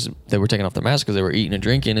people were they were taking off their masks because they were eating and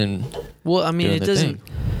drinking, and Well, I mean, doing it their doesn't.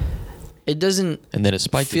 thing. It doesn't and then it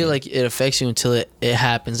spiked. feel again. like it affects you until it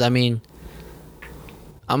happens. I mean,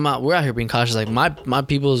 we're out here being cautious. Like my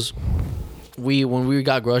people's, when we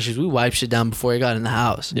got groceries, we wiped shit down before it got in the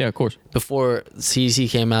house. Yeah, of course. Before CDC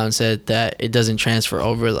came out and said that it doesn't transfer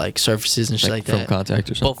over like surfaces and shit like from that.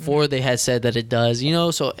 contact or something. Before they had said that it does, you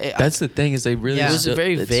know. So That's the thing, is they really Yeah. it was still-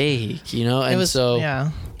 very it's- vague, you know. And It was, so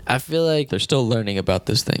yeah. I feel like They're still learning about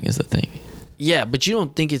this thing, is the thing. yeah, but you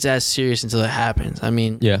don't think it's as serious until it happens. I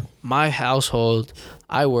mean, Yeah. my household,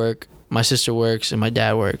 I work, my sister works, and my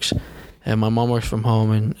dad works, and my mom works from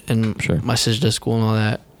home, and Sure. my sister does school and all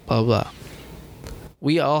that, blah blah.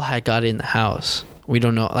 We all had got it in the house. We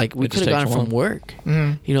don't know, like we It could just have gotten takes it from one. work.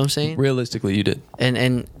 Mhm. You know what I'm saying? Realistically, you did.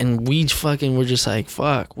 And we fucking were just like,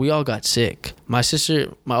 fuck. We all got sick. My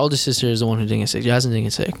oldest sister is the one who didn't get sick. Jasmine didn't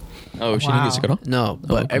get sick. Oh, she didn't Wow. get sick at all? No,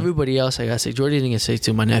 but okay. everybody else I got sick. Jordy didn't get sick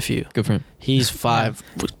too. My nephew. Good for him. He's 5,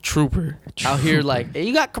 trooper. Out here like, hey,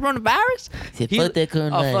 you got coronavirus?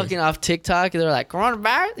 Oh, fucking off TikTok, and they're like,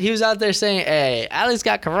 coronavirus? He was out there saying, hey, Alex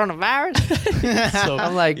got coronavirus?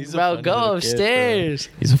 I'm like, He's a bro, funny go little kid, bro. upstairs.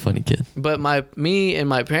 He's a funny kid. But me and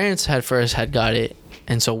my parents had got it,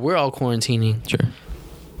 and so we're all quarantining. Sure.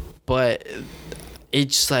 But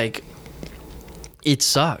it's like, it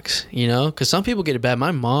sucks, you know? Because some people get it bad.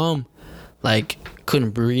 My mom, like,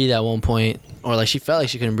 couldn't breathe at one point. or like she felt like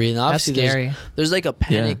she couldn't breathe. And That's obviously, scary. there's like a Yeah,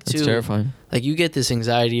 panic it's too. terrifying. Like you get this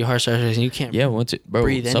anxiety, your heart starts racing, you can't. Yeah, once it, bro,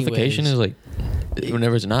 breathe suffocation anyways. is like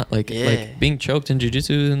whenever it's not like Yeah. being choked in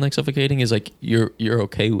jiu-jitsu and like suffocating is like you're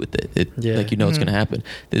okay with it. Yeah. Like you know it's Mhm. gonna happen.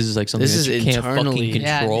 This is like something This that is you can't internally- fucking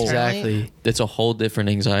Yeah, control. internally. Exactly. It's a whole different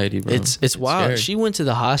anxiety, bro. It's wild. scary. She went to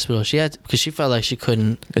the hospital. She had because she felt like she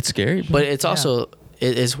couldn't. It's scary, bro. But it's also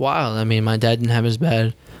it's wild. I mean, my dad didn't have as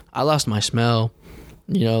bad. I lost my smell.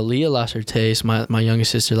 You know, Leah lost her taste. My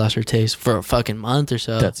youngest sister lost her taste for a fucking month or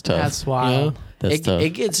so. that's tough. That's you know? wild. That's tough. It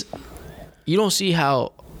gets. You don't see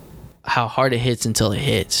how hard it hits until it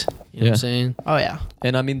hits. You know what Yeah. I'm saying? Oh yeah.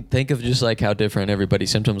 And I mean, think of just like how different everybody's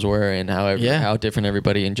symptoms were, and how different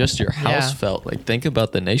everybody and just your house Yeah. felt. Like think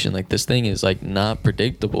about the nation. Like this thing is like not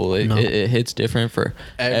predictable. It, No. it hits different for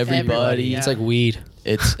everybody. Yeah. It's like weed.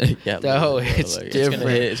 It's yeah. No, literally, it's like, different.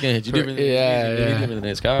 It's gonna hit you For- different. yeah, than yeah. different than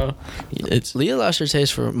this, Kyle. It's. Leah lost her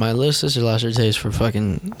taste for my little sister lost her taste for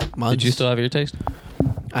fucking months. Did you still have your taste?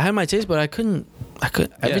 I had my taste, but I couldn't. Yeah,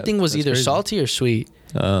 Everything was that's either crazy. salty or sweet.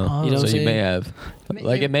 You You know what so I'm you saying? may have,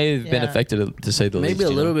 like, it may have been Yeah. affected to say the least. Maybe a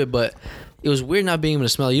you little know? bit, but it was weird not being able to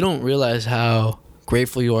smell. You don't realize how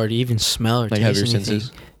grateful you are to even smell or Like taste have your anything.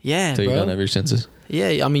 senses. Yeah, Until you bro. don't have your senses.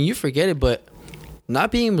 Yeah, I mean you forget it, but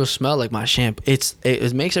not being able to smell like my shampoo,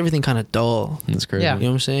 it makes everything kind of dull. That's crazy. Yeah. You know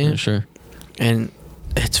what I'm saying? Yeah, sure. And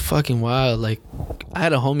it's fucking wild. Like I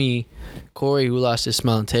had a homie, Corey, who lost his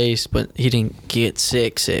smell and taste, but he didn't get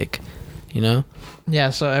sick. You know?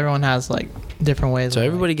 Yeah. So everyone has like different ways. So of,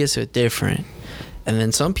 everybody gets it different. And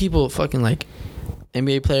then some people fucking like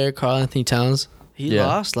NBA player Karl Anthony Towns, he Yeah.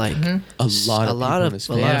 lost like Mhm. A lot a of lot people of in his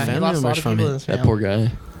a lot family. of he family lost a lot members of from people in it. his That family. poor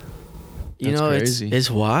guy. You That's know, crazy. it's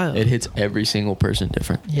wild. It hits every single person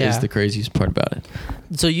different. Yeah. Is the craziest part about it.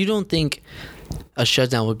 So you don't think a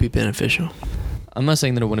shutdown would be beneficial? I'm not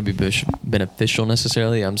saying that it wouldn't be beneficial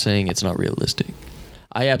necessarily. I'm saying it's not realistic.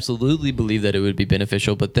 I absolutely believe that it would be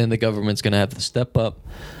beneficial, but then the government's gonna have to step up,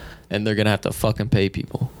 and they're gonna have to fucking pay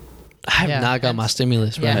people. I have Yeah, not got my hence-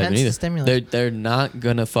 stimulus, bro. Yeah, I haven't hence the either. stimulus. They're not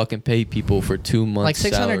gonna fucking pay people for 2 months. like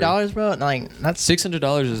 $600, bro. Like that's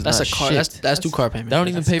 $600 is That's not a car. shit. That's 2 car payments. That don't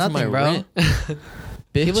even That's pay for my nothing, bro. rent.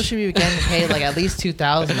 Bitch. people should be getting paid like at least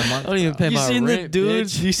 $2,000 a month. I don't even bro. pay You my seen the rent, dude?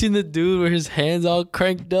 bitch. You seen the dude where his hands all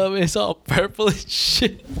cranked up and it's all purple and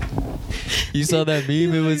shit? You saw that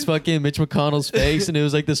meme? It was fucking Mitch McConnell's face, and it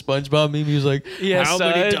was like the SpongeBob meme. He was like, Yeah, "How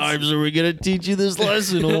son. many times are we gonna teach you this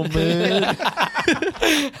lesson, old man?"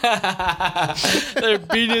 They're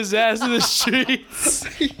beating his ass in the streets.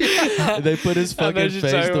 And they put his I know fucking what you're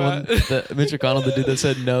face. talking The one, the, Mitch McConnell, the dude that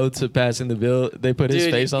said no to passing the bill. They put his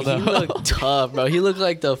Dude, face on he the. looked tough, bro. He looked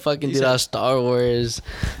like the fucking dude out of Star Wars.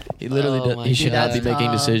 He literally Oh does, my he should not be God.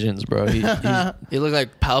 making decisions, bro. He looked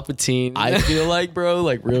like Palpatine. I feel like, bro,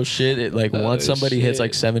 like real shit. It like Oh, once somebody hits shit.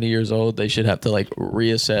 like 70 years old, they should have to like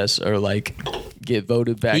reassess or like get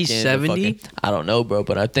voted back. He's in to 70? fucking- I don't know, bro,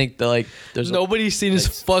 but I think that like there's Nobody's seen his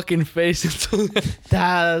fucking face until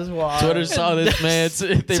That is wild. Twitter saw this man.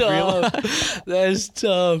 They realized tough. That's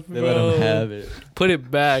tough, bro. they let him have it. Put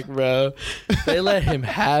it back, bro. They let him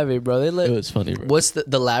have it, bro. They let. It was funny, bro. What's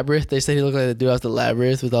the Labyrinth? They said he looked like the dude off the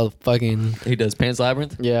Labyrinth with all the fucking. He does Pan's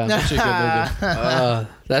Labyrinth. Yeah. Actually a good movie.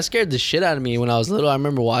 That scared the shit out of me when I was little. I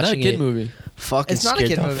remember Not a watching kid it. movie. Fucking It's not a scared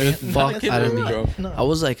kid the movie. fuck It's out of me. not, bro. no. I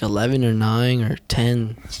was like 11 or 9 or 10.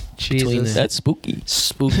 Between Jesus. there. That's spooky.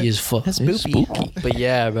 Spooky as fuck. That's It's spooky. spooky. But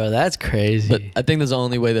yeah, bro, that's crazy. But I think that's the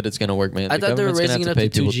only way that it's gonna work, man. I The thought they were government's gonna raising it have up to pay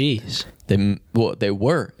 2 people- G's. They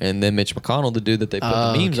were, and then Mitch McConnell, the dude that they put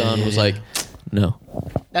Oh, the memes okay, on, was yeah. like, "No,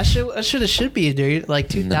 That should be, dude. Like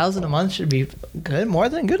 2,000 a month should be good, more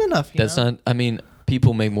than good enough. You that's know? not." I mean,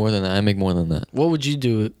 people make more than that. I make more than that. What would you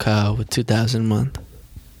do, Kyle, with 2,000 a month?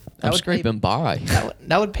 That I'm would scraping by.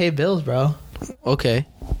 That would pay bills, bro. Okay.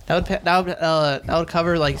 That would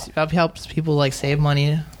cover like that helps people like save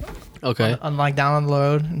money Okay. on like down the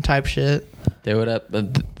road and type shit. They would have.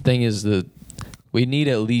 But the thing is, we need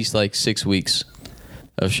at least like 6 weeks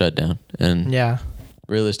of shutdown, and Yeah.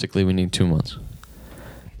 realistically, we need 2 months.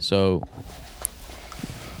 So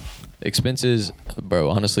expenses, bro.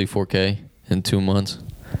 Honestly, 4K in 2 months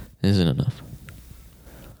isn't enough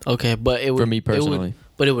Okay, but it would for me personally.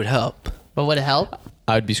 but it would help. But would it help?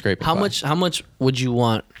 I'd be scraping. How by. much would you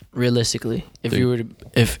want realistically if you were to,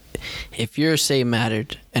 if your say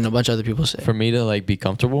mattered and a bunch of other people say for me to like be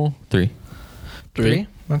comfortable? 3. 3?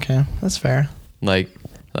 Okay, that's fair. Like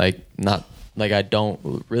not like I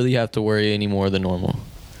don't really have to worry any more than normal.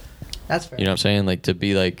 That's fair. You know what I'm saying? Like to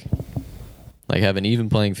be like have an even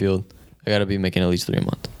playing field, I gotta be making at least 3 a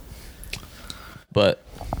month. But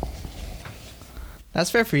That's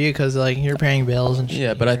fair for you because like you're paying bills and shit.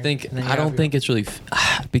 yeah, but I here, think and then you I don't have think it's really.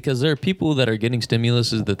 because there are people that are getting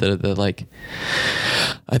stimuluses that like,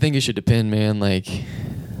 I think it should depend, man.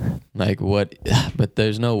 Like what, but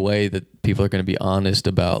there's no way that people are going to be honest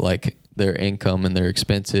about like their income and their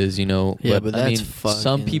expenses, you know. Yeah, but I mean, that's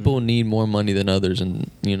some fucking- people need more money than others, and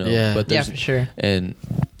you know. Yeah. But Yeah, there's, for sure. and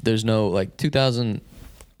there's no like 2,000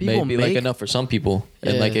 People maybe like make- enough for some people,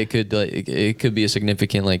 and like Yeah. it could be a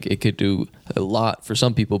significant, like it could do a lot for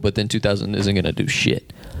some people, but then 2,000 isn't gonna do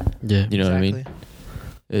shit. Yeah. You know what I mean?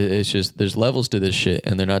 Exactly. It's just there's levels to this shit,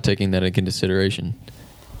 and they're not taking that into consideration.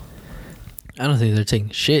 I don't think they're taking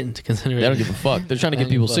shit into consideration. They don't give a fuck. They're trying to They give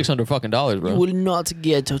don't people give a fuck. $600 fucking dollars, bro. You will not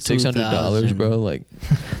get to $600, bro. Like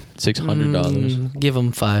 $600. Give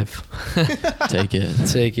them $5. Take it,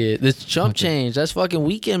 Take it. This chump change. That's fucking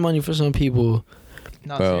weekend money for some people.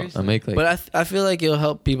 No, bro. seriously. I make like But I feel like it'll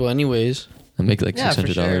help people anyways. Yeah, for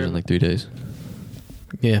 $600 sure. in like 3 days.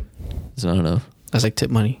 Yeah. It's not enough. That's like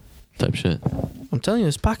tip money. Type shit. I'm telling you,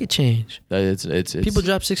 it's pocket change. It's People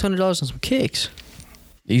drop $600 on some kicks.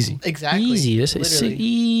 easy. Exactly. Easy. That's Literally.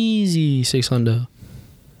 easy. 600.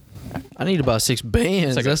 I need about 6 bands.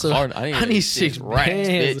 It's like That's a what- card. I need 6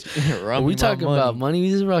 bands. bitch. Are we talking about money? We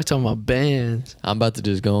just talking about bands. I'm about to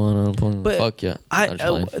just go on unemployment. But Fuck yeah. That's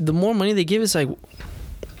fine. The more money they give, it's like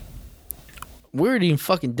we're already in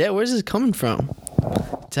fucking debt. Where's this coming from?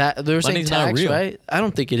 They were saying Money's not tax, real. right? I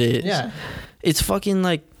don't think it is. Yeah. It's fucking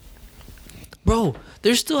like, bro.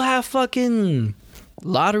 They still have fucking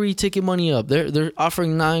lottery ticket money up. They're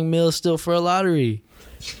offering 9 mil still for a lottery.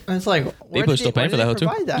 And it's like, where People are did still paying where for did that, they too.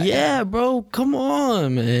 provide that? Yeah, bro. Come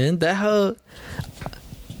on, man. That how.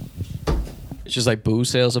 It's just like booze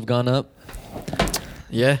sales have gone up.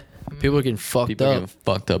 Yeah, people are getting fucked People are up. getting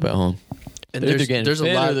fucked up at home. And they're there's, getting there's a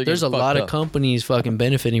fit or lot. they're There's a getting lot fucked of up. companies fucking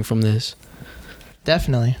benefiting from this.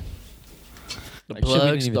 Definitely. The Like, shit, we didn't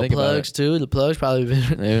plugs, even the think about plugs it. too. The plugs probably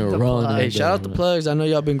been. They were The wrong. plug. Hey, shout out the plugs. I know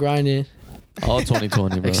y'all been grinding. All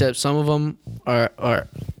 2020, bro. Except some of them are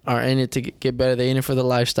in it to get better. They in it for the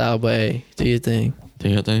lifestyle. But hey, do your thing. Do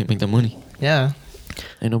your thing, make that money. Yeah.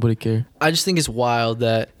 Ain't nobody care. I just think it's wild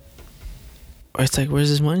that it's like, where's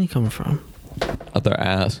this money coming from? Out their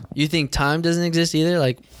ass. You think time doesn't exist either?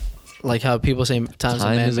 Like how people say time's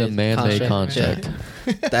Time is a man-made construct. contract.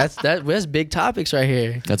 Yeah. That's big topics right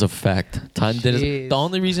here. That's a fact. Time didn't. Jeez. The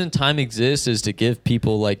only reason time exists is to give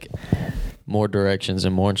people like more directions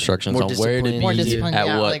and more instructions More on where to discipline. be More Yeah. discipline. at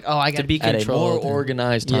Yeah, what. like, oh, I got To be at a more controlled.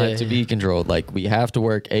 organized time Yeah, to yeah. be controlled. Like we have to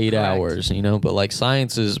work 8 Correct. hours, you know. But like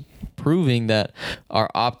science is proving that our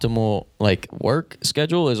optimal like work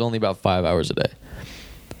schedule is only about 5 hours a day.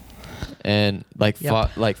 And like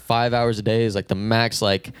Yep. like 5 hours a day is like the max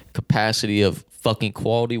like capacity of fucking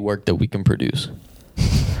quality work that we can produce.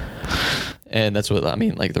 And that's what I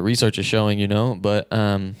mean. Like the research is showing, you know. But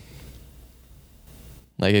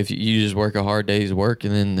like if you just work a hard day's work,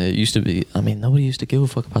 and then it used to be. I mean, nobody used to give a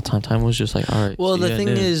fuck about time. Time was just like, all right. Well, see the ya, thing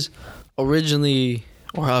dude. is, originally,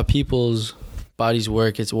 or how people's bodies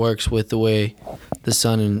work, it works with the way the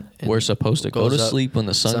sun and we're supposed to go goes to up, sleep when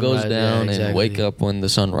the sun goes sunrise, down yeah, and wake exactly. up when the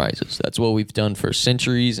sun rises. That's what we've done for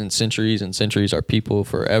centuries and centuries and centuries. Our people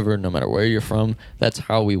forever, no matter where you're from. That's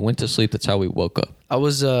how we went to sleep. That's how we woke up. I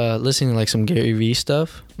was listening to like some Gary Vee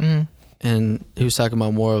stuff, Mm. and he was talking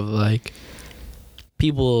about more of like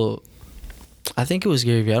people. I think it was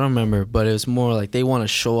Gary Vee. I don't remember, but it was more like they want to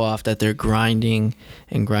show off that they're grinding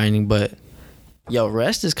and grinding, but yo,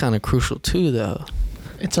 rest is kind of crucial too, though.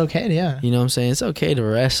 It's okay. Yeah. You know what I'm saying? It's okay to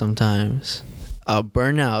rest sometimes.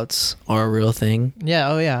 Burnouts are a real thing.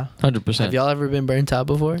 Yeah. Oh yeah. 100%. Have y'all ever been burnt out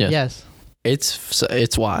before? Yeah. Yes.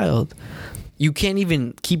 It's wild. You can't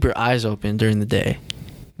even keep your eyes open during the day.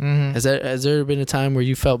 Mm-hmm. Has there been a time where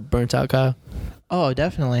you felt burnt out, Kyle? Oh,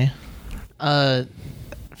 definitely.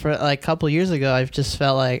 For like a couple years ago, I've just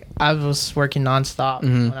felt like I was working nonstop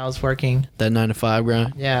Mhm. when I was working. That 9 to 5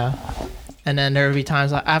 grind. Yeah. And then there would be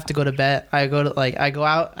times I have to go to bed. I go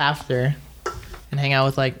out after and hang out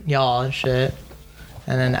with like y'all and shit.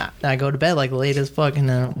 And then I go to bed like late as fuck. And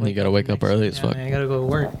then You gotta wake up early as fuck. I gotta go to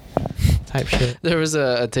work. Type shit. There was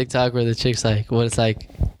a TikTok where the chick's like, what it's like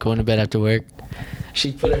going to bed after work.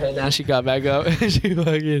 She put her head down, she got back up, and she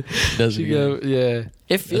fucking Does she it go, again. yeah.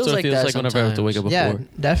 It feels That's what like it feels that like whenever I have to wake up before. Yeah,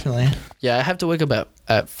 definitely. Yeah, I have to wake up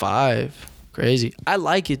at 5. Crazy. I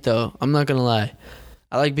like it though. I'm not gonna lie.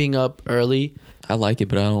 I like being up early. I like it,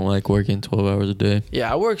 but I don't like working 12 hours a day.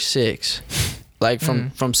 Yeah, I work 6. Like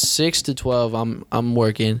from 6 to 12, I'm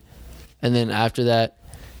working, and then after that,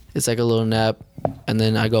 it's like a little nap, and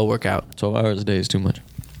then I go work out. 12 hours a day is too much.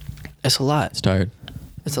 It's a lot. It's tired.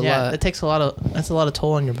 It's a Yeah, lot. it takes a lot of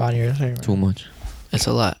toll on your body. Right? Too much. It's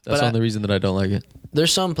a lot. That's But the only reason that I don't like it.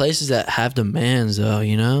 there's some places that have demands though,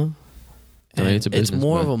 you know? I mean, it's a business,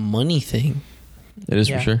 more but of a money thing. It is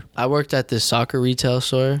Yeah. for sure. I worked at this soccer retail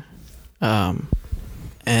store,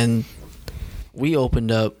 and we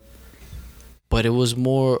opened up, but it was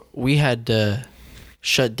more, we had to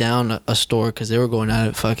shut down a store because they were going out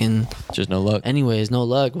of fucking, Just no luck. anyways, no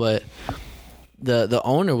luck, but the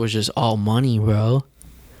owner was just all money, bro.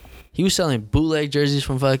 He was selling bootleg jerseys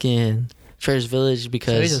from fucking Trader's Village So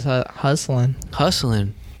because he's just hustling.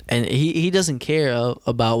 hustling, and he doesn't care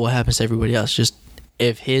about what happens to everybody else. Just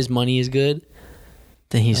if his money is good,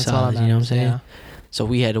 then he's That's all solid. that You know what I'm matters, saying? yeah. So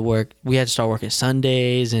we had to start working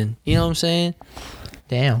Sundays, and you know what I'm saying?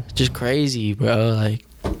 Damn. Just crazy, bro. Like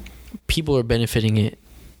people are benefiting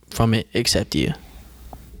from it except you.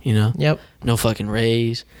 You know? Yep. No fucking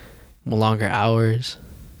raise, longer hours,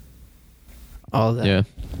 all that. Yeah.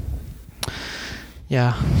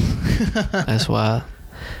 Yeah. That's why.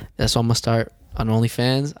 That's why I'm gonna start on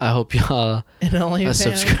OnlyFans. I hope y'all And only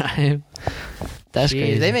subscribe. That's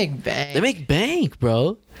crazy. They make bank. They make bank,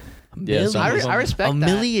 bro. Yeah, some of them- I respect a that.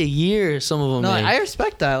 million a year. Some of them. No, make. I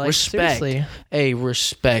respect that. Like Respect. seriously, Hey,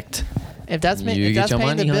 respect. if that's You if get that's your paying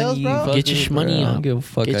money, the bills, honey. bro. Fuck Get your it, money bro. I up. don't give a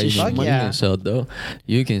fuck Get how your you shit money. up. You Yeah. can sell dough.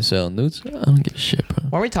 You can sell nudes. I don't give a shit, bro.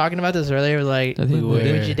 Weren't we talking about this earlier? Like, I think we were.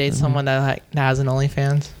 would you date someone that has an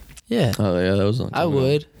OnlyFans? Yeah, Oh yeah, that was. a long I time ago.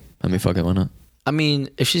 would. I mean, fuck it, why not? I mean,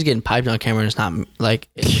 if she's getting piped on camera, and it's not like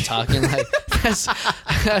if we're talking like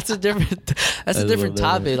that's a different That's a different little different.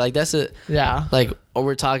 topic. Like that's a Yeah. like or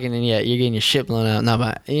we're talking and yeah, you're getting your shit blown out. Not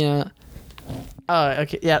by you know. Oh,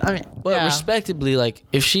 okay. Yeah. I mean, But yeah. respectably, like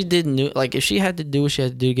if she didn't do, like if she had to do what she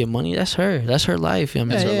had to do to get money, that's her. That's her life. You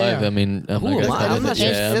know what It's I her mean? yeah, life. yeah. I mean, I'm Who not am gonna I? say I'm that. not Yeah,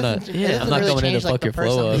 changing- I'm not. It yeah, doesn't I'm not really coming in to change, like, fuck the your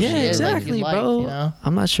person flow up. that Yeah, she is, like, exactly, you like, bro. you know?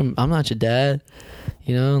 I'm not your dad.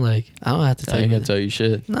 You know, like I don't have to I tell ain't you. gonna tell you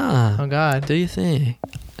shit. Nah, Oh God. do your thing.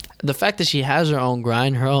 The fact that she has her own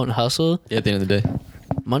grind, her own hustle, Yeah, at the end of the day,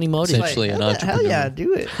 money motive. Essentially an hell entrepreneur. yeah,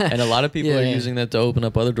 do it. and a lot of people are Yeah. using that to open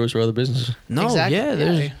up other doors for other businesses. No, Exactly. yeah,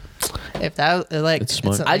 there's. If that like, It's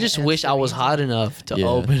smart. I just wish I was hot enough to Yeah.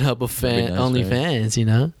 open up a That'd be nice, OnlyFans. You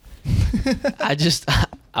know,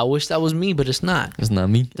 I wish that was me, but it's not. It's not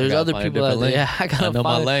me. There's I gotta other find a people out different there. lane. Yeah, I gotta I know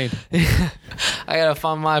my find. lane. I gotta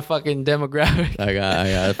find my fucking demographic. I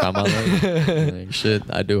gotta find my lane. Like, shit,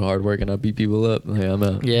 I do hard work and I beat people up. Like, I'm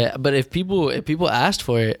out. Yeah, but if people asked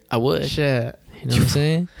for it, I would. shit. You know what I'm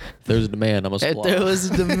saying? If there's a demand, I'm a If supply. there was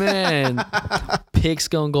a demand, pics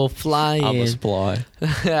gonna go flying. I'm a supply.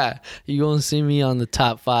 Yeah, you gonna see me on the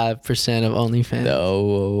top 5% of OnlyFans. No,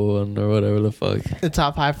 or whatever the fuck. The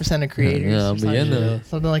top 5% of creators. Yeah, I'll or be some in shit. there.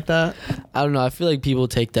 Something like that. I don't know. I feel like people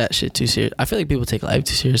take that shit too serious. I feel like people take life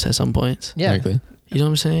too serious at some points. Yeah. Exactly. You know what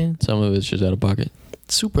I'm saying? Some of it's just out of pocket.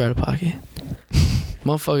 Super out of pocket.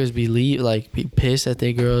 Motherfuckers be pissed at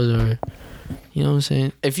their girls or, you know what I'm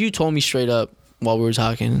saying? If you told me straight up while we were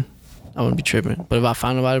talking, I wouldn't be tripping. But if I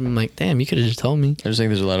found about it, I'm like, damn, you could have just told me. I just think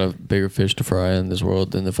there's a lot of bigger fish to fry in this world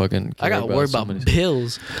than the fucking. I got worried about somebody's-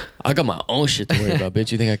 bills. I got my own shit to worry about,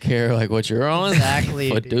 bitch. You think I care like what you're on? Exactly,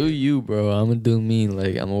 But dude. do you, bro? I'm gonna do me.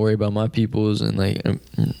 Like I'm gonna worry about my peoples and like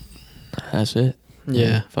that's it.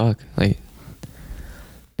 Yeah. Fuck. Like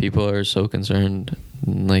people are so concerned,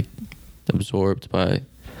 and, like absorbed by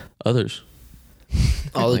others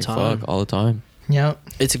All the Like, time. Fuck all the time. Yep.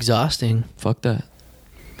 It's exhausting. Fuck that.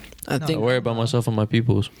 I No. I think worry about myself and my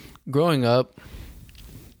peoples. growing up,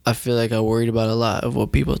 I feel like I worried about a lot of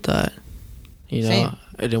what people thought. You know, Same.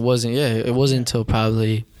 and it wasn't until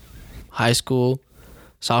probably high school,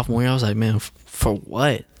 sophomore year, I was like, man, for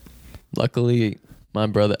what? Luckily, my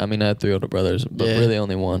brother. I mean, I had 3 older brothers, but Yeah. really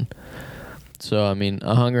only one. So I mean,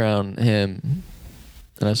 I hung around him,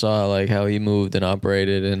 and I saw like how he moved and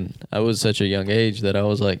operated, and I was such a young age that I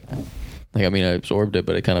was like I mean, I absorbed it,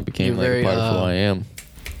 but it kind of became You're like very, a part of who I am.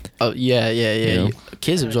 Oh yeah. You know?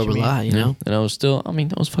 Kids I know absorb what a you lot, you know. And I was still. I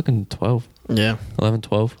mean, I was fucking 12, Yeah. 11,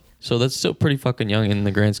 12. So that's still pretty fucking young in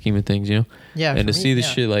the grand scheme of things, you know. Yeah. And to for me, see this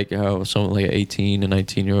yeah. shit like how some like 18 and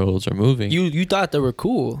 19-year-olds are moving. You thought they were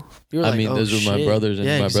cool. You were I like, mean, oh, those were my shit. brothers and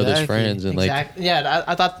Yeah, my brother's exactly. friends, and like, Exactly. Yeah,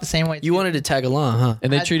 I thought the same way. You too. wanted to tag along, huh?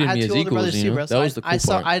 and they I treated had me as two older equals. brothers You too, know, bro, that so was the cool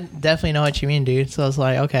part. I definitely know what you mean, dude. So I was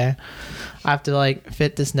like, okay, I have to like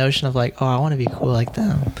fit this notion of like, oh, I want to be cool like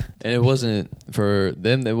them. And it wasn't for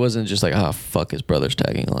them. It wasn't just like, ah, fuck, his brother's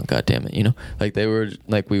tagging along. God damn it, you know. Like they were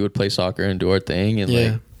like, we would play soccer and do our thing, and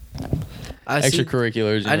Yeah. like I see-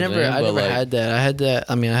 extracurriculars. You I know what never I'm saying? But, like, had that. I had that.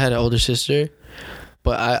 I mean, I had an older sister,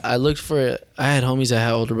 but I looked for. I had homies that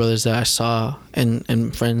had older brothers that I saw,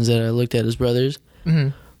 and friends that I looked at as brothers. Mm-hmm.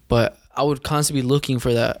 But I would constantly be looking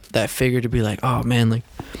for that figure to be like, oh man, like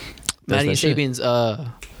That's Maddie and that shit.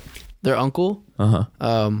 Sabian's their uncle. Uh-huh.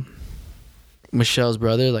 Michelle's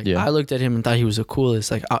brother. Like Yeah. I looked at him and thought he was the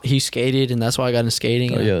coolest. Like he skated, and that's why I got into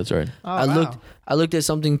skating. Oh yeah, that's right. Oh, I looked at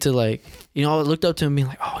something to like, you know, I looked up to him being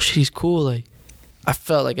like, oh shit, he's cool. Like I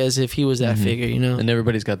felt like as if he was that Mhm. figure, you know. And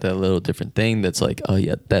everybody's got that little different thing that's like, oh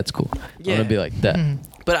yeah, that's cool. Yeah. I want to be like that.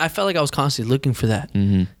 But I felt like I was constantly looking for that,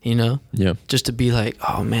 Mm-hmm. you know, Yeah. just to be like,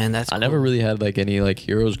 oh man, that's. I cool. never really had like any like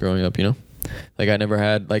heroes growing up, you know. Like I never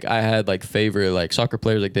had like I had like favorite like soccer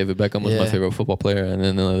players, like David Beckham was my Yeah. favorite football player, and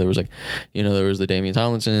then there was like, you know, there was the Damian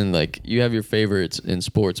Tomlinson. Like you have your favorites in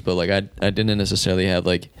sports, but like I didn't necessarily have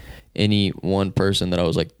like any one person that I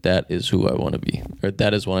was like, that is who I want to be, or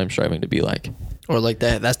that is what I'm striving to be like. Or like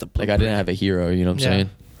that. That's the. Like I didn't have a hero, you know what I'm Yeah. saying?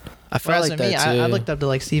 I felt Whereas like with that me, too. I looked up to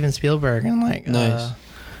like Steven Spielberg and like Nice.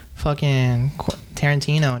 fucking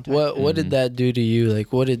Tarantino. And What did Mhm. that do to you?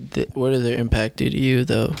 Like what did their impact do to you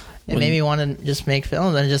though? It made me want to just make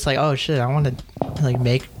films and just like, oh shit, I want to like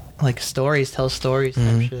make like stories, tell stories, type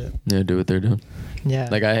Mhm. shit. Yeah, do what they're doing. Yeah.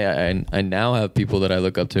 Like I now have people that I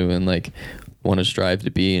look up to and like want to strive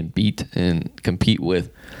to be and beat and compete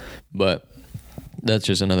with, but that's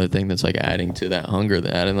just another thing that's like adding to that hunger,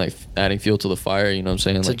 that adding fuel to the fire. You know what I'm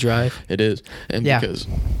saying? It's like a drive. It is, and Yeah. because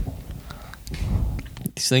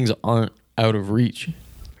these things aren't out of reach.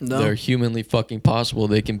 No. They're humanly fucking possible.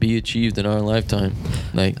 They can be achieved in our lifetime.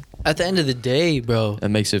 Like At the end of the day, bro, that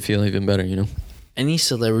makes it feel even better. You know? any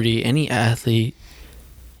celebrity, any athlete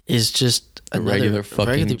is just A another regular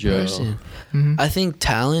fucking Joe. person. Mhm. I think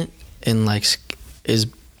talent and like is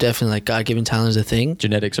definitely like God-given talent is a thing,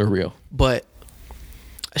 Genetics are real. but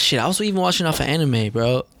shit, I was even watching off of anime,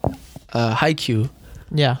 bro. Haikyuu.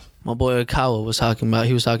 Yeah. My boy Akawa was talking about.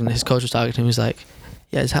 He was talking. His coach was talking to him. He was like,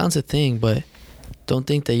 "Yeah, talent's a thing, but don't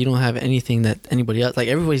think that you don't have anything that anybody else. Like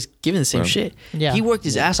everybody's giving the same Bro. shit. Yeah. He worked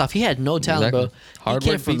his ass off. He had no talent, Exactly. bro. Hard he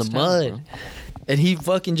came work from the beats mud, talent, and he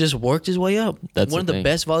fucking just worked his way up. That's one the of the thing.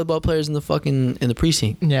 best volleyball players in the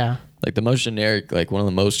precinct. Yeah. Like the most generic, like one of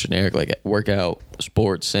the most generic like workout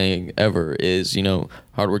sports saying ever is, you know,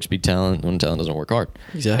 hard work beats talent when talent doesn't work hard.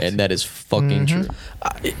 Exactly. And that is fucking Mhm. true.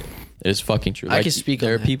 I, It is fucking true. I can speak on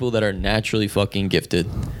There are that. people that are naturally fucking gifted,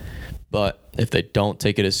 but if they don't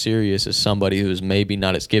take it as serious as somebody who's maybe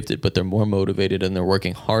not as gifted, but they're more motivated and they're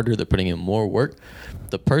working harder, they're putting in more work.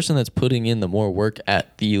 The person that's putting in the more work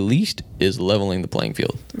at the least is leveling the playing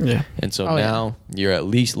field. yeah. And so Oh, yeah. now you're at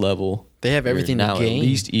least level. They have You're everything to now gain. at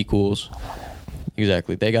least equals.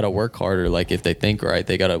 Exactly. They got to work harder. Like if they think right,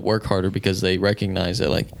 they got to work harder because they recognize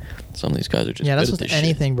that like some of these guys are just Yeah, that's good with at this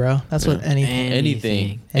anything, bro. That's Yeah. with anything.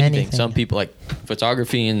 Anything. Anything. Some people like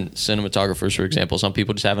photography and cinematographers, for example. Some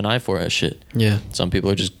people just have an eye for that shit. Yeah. Some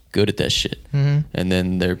people are just good at that shit. Mm-hmm. And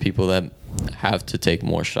then there are people that have to take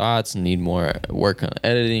more shots and need more work on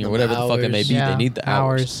editing or The whatever the fuck it may hours. be. Yeah, They need the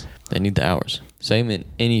hours. They need the hours. Same in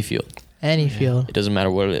any field. Any field. It doesn't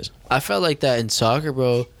matter what it is. I felt like that in soccer,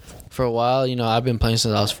 bro. For a while, you know, I've been playing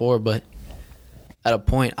since I was 4, but at a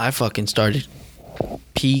point, I fucking started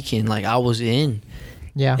peaking. Like I was in,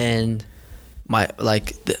 Yeah. and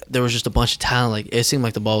there was just a bunch of talent. Like it seemed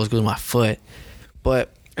like the ball was going to my foot,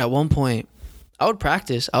 but at one point, I would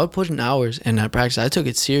practice. I would put in hours, and I practiced. I took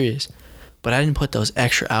it serious, but I didn't put those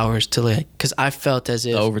extra hours to like, cause I felt as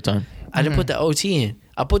if The overtime. I didn't put the OT in.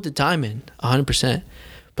 I put the time in 100%,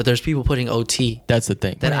 but there's people putting OT That's the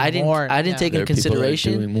thing. that Putting I didn't. more, I didn't yeah. take There into are people that are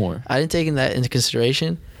consideration. doing more. I didn't take that into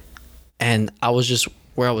consideration, and I was just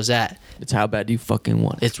where I was at. It's how bad you fucking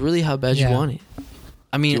want it. It's really how bad Yeah. you want it.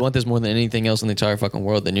 I If mean, you want this more than anything else in the entire fucking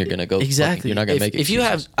world, then you're gonna go. exactly. You're not gonna make it. If you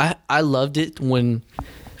have, I loved it when.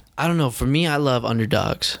 I don't know. For me, I love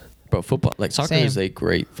underdogs. bro, football, like soccer Same. is a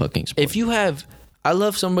great fucking sport. If you have, I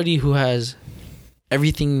love somebody who has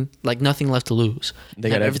everything, like nothing left to lose. they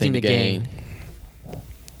have got everything to gain.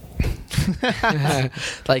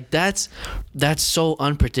 Like that's so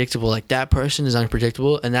unpredictable. Like that person is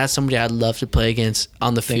unpredictable, and that's somebody I'd love to play against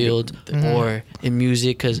on the field Mhm. or in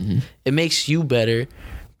music because it makes you better.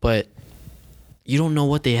 But you don't know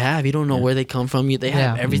what they have. You don't know Yeah. where they come from. They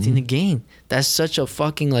have Yeah. everything Mhm. to gain. That's such a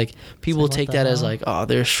fucking like people It's like, take what the that as hell? like, oh,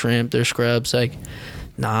 they're shrimp, they're scrubs. Like,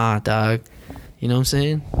 nah, dog. You know what I'm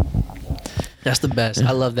saying? That's the best.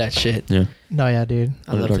 I love that shit. Yeah, No, yeah, dude.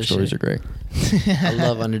 I love underdog this stories shit. are great. I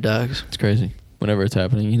love underdogs. It's crazy. Whenever it's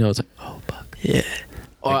happening, you know, it's like, oh fuck. Yeah.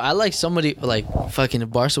 Or I like somebody like fucking if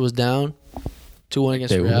Barca was down 2-1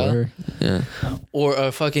 against They Real. were. Yeah.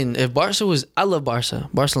 Or fucking if Barca was, I love Barcelona,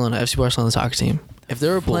 FC Barcelona soccer team. If they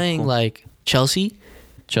were Full- playing full. like Chelsea,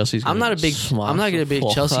 Chelsea's. I'm not a big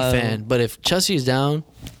Chelsea fan, but if Chelsea is down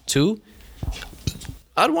 2,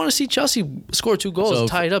 I'd want to see Chelsea score 2 goals, So-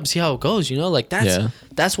 tie it up, see how it goes. You know, like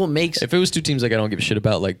that's what makes. If it was two teams like I don't give a shit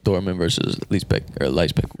about, like Dortmund versus Leipzig or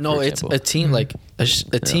Leipzig. No, for it's example. a team like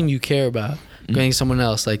a team you care about. going against someone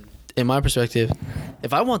else. Like in my perspective,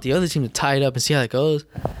 if I want the other team to tie it up and see how it goes,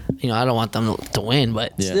 I don't want them to win,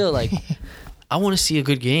 but still, like, I want to see a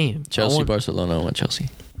good game. Chelsea, Barcelona, I want Chelsea.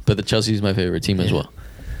 But the Chelsea is my favorite team as well.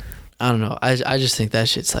 I don't know. I just think that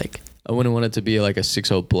shit's like... I wouldn't want it to be like a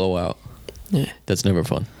 6-0 blowout. Yeah. That's never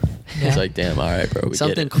fun. Yeah. It's like, damn, all right, bro, we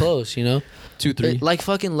something get it. close, 2-3. Like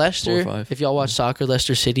fucking Leicester. 4-5. If y'all watch soccer,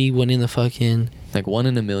 Leicester City winning the fucking... Like 1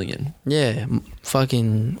 in a million. Yeah.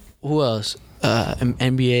 Fucking... Who else?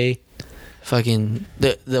 NBA. Fucking...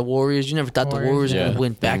 The Warriors. You never thought the Warriors Yeah. would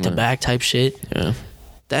win back-to-back type shit. Yeah.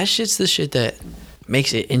 That shit's the shit that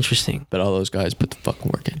makes it interesting. But all those guys put the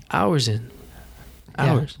fucking work in. Hours in.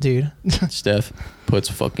 Yeah, Hours. dude. Steph puts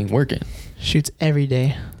fucking work in. Shoots every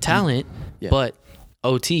day. Talent, Yeah. but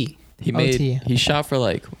OT. He shot for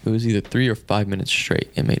like, it was either 3 or 5 minutes straight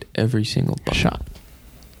and made every single bucket. Shot.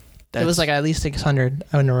 It was like at least 600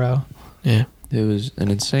 in a row. Yeah. It was an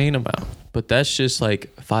insane amount. But that's just like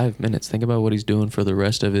 5 minutes. Think about what he's doing for the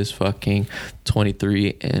rest of his fucking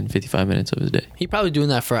 23 and 55 minutes of his day. He probably doing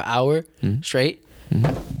that for an hour Mhm. straight.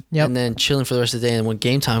 Yep. And then chilling for the rest of the day. And when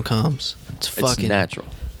game time comes, it's fucking... It's natural.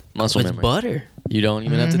 Muscle It's memory. butter. You don't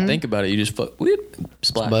even have to think about it. You just whip,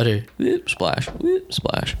 splash. butter. Whip, splash. Whip,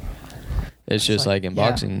 splash. It's just like- like in yeah.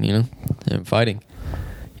 boxing, and fighting.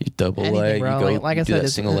 You double Anything, leg, bro. you go, Like I you do said, that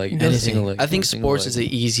it's- single leg, it and a does- single leg. I think single sports leg. is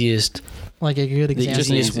the easiest Like a good the example.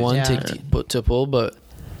 easiest one Yeah. to pull, but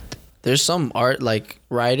there's some art like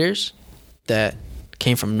writers that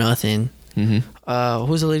came from nothing. Mhm.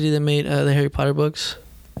 Who's the lady that made the Harry Potter books?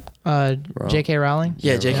 J.K. Rowling.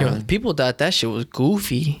 Yeah, Yeah, J.K. right. Rowling. People thought that shit was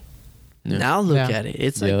goofy. Yeah. Now look Yeah. at it.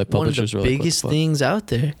 It's Yeah, like the one of the publishers were like, what the biggest fuck? things out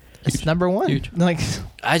there. It's number one. Huge. Like,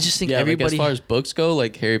 I just think Yeah, everybody. like as far as books go,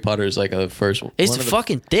 like Harry Potter is like a first. it's one of the-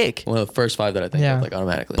 fucking thick, one of the first 5 that I think Yeah. of, like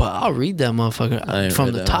automatically. but I'll read that I motherfucker ain't from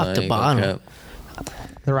read the that top one. I to ain't gonna bottom. cap.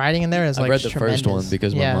 the writing in there is I like read the first one tremendous.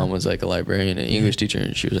 because my Yeah. mom was like a librarian and English teacher,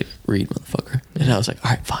 and she was like, "Read, motherfucker," and I was like,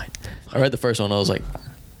 "All right, fine." I read the first one. I was like,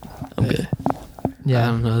 "I'm good." I Yeah.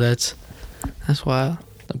 don't know. That's wild.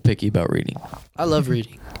 I'm picky about reading. I love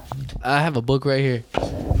reading. I have a book right here.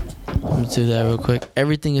 Let me do that real quick.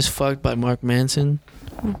 Everything is Fucked by Mark Manson.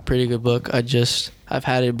 Pretty good book. I've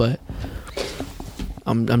had it, but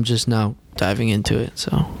I'm just now diving into it.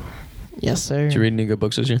 So Yes, sir. Did you read any good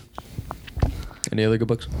books this year? Any other good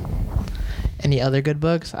books? Any other good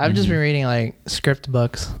books? I've just been reading like script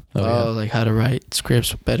books. like how to write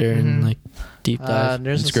scripts better and Mhm. like deep dive.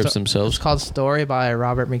 There's And a scripts sto- themselves. It's called Story by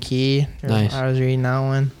Robert McKee. Nice. I was reading that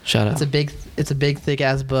one. Shout out. It's a big thick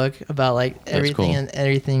ass book about like everything cool. and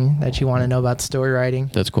everything that you want to know about story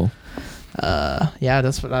writing. That's cool. Yeah,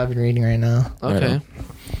 that's what I've been reading right now. Okay. Right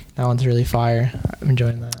That one's really fire. I'm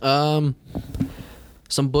enjoying that.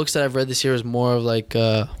 Some books that I've read this year is more of like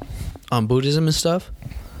on Buddhism and stuff.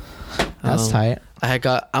 That's tight.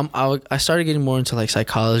 I started getting more into like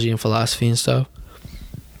psychology and philosophy and stuff.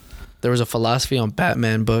 There was a philosophy on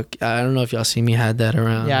Batman book. I don't know if y'all see me had that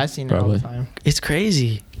around. Yeah, I've seen it all Probably. the time. It's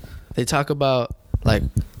crazy. They talk about like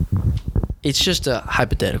it's just a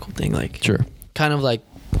hypothetical thing, like Sure. kind of like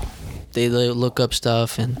they look up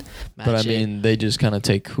stuff and match But I it. mean, they just kind of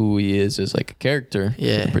take who he is as like a character,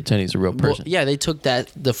 Yeah. and pretend he's a real Well, person. yeah, they took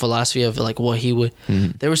the philosophy of like what he would.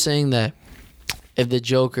 Mhm. They were saying that if the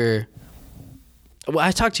Joker, well,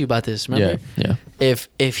 I talked to you about this. Remember? Yeah.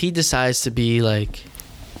 If he decides to be like,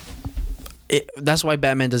 that's why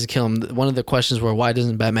Batman doesn't kill him. One of the questions were, why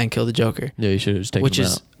doesn't Batman kill the Joker? Yeah, you should just take Which him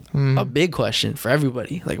is out. a big question for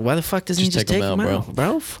everybody. Like, why the fuck doesn't Just he just take take him him out, out,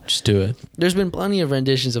 bro? Just do it. There's been plenty of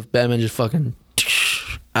renditions of Batman just fucking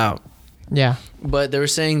out. Yeah. But they were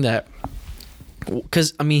saying that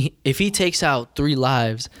because I mean, if he takes out 3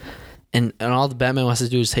 lives, and all the Batman wants to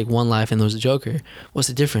do is take 1 life, and there's a Joker, what's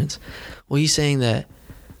the difference? Well, he's saying that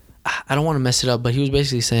I don't want to mess it up, but he was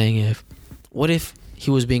basically saying what if he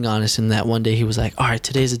was being honest, and that one day he was like, all right,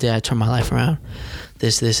 today's the day I turn my life around,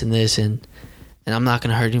 this, and this, and I'm not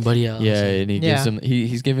gonna hurt anybody else. Yeah, and he gives him.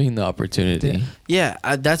 He's giving him the opportunity. Yeah,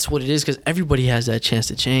 that's what it is, because everybody has that chance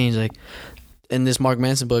to change. Like in this Mark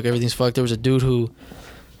Manson book, Everything's Fucked, there was a dude who,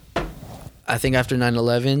 I think after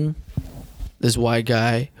 9/11, this white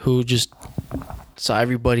guy who just saw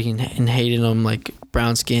everybody and hated them, like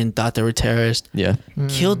brown skin, thought they were terrorists, Yeah.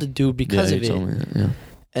 killed the dude because yeah, of he told it. me that, yeah.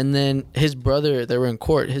 And then his brother, they were in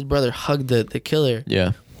court, his brother hugged the killer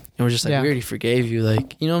Yeah. and was just like, Yeah. we already forgave you.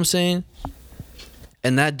 Like, you know what I'm saying?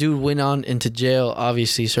 And that dude went on into jail,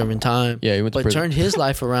 obviously serving time. Yeah, he went to but prison. turned his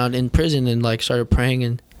life around in prison and like started praying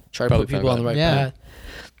and tried to Probably put people on the right Yeah. path.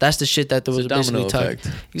 That's the shit that there It's was a domino basically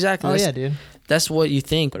effect. Exactly. Oh that's, yeah, dude. that's what you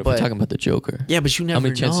think. But if But, we're talking about the Joker, yeah, but you never how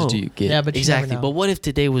many chances know. do you get? Yeah, but you Exactly. never know. But what if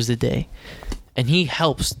today was the day? and he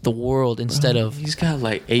helps the world instead of. He's got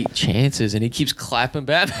like 8 chances and he keeps clapping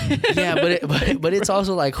Batman. Yeah, but it's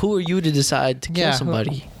also like, who are you to decide to kill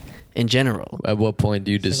somebody in general? At what point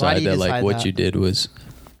do you decide that like what you did was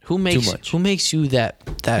who makes too much? Who makes you that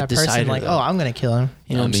That person decider? like, though? oh, I'm gonna kill him.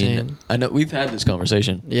 You know what I'm saying? I know we've had this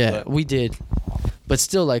conversation. Yeah, but we did. But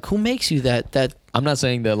still, like, who makes you that? I'm not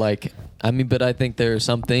saying that like but I think there are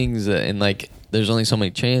some things that, and like there's only so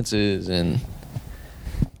many chances, and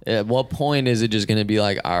at what point is it just gonna be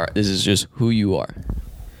like, all right, this is just who you are?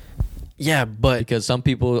 Yeah, but Because some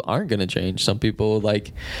people aren't gonna change. Some people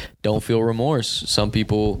like don't feel remorse. Some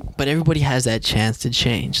people. but everybody has that chance to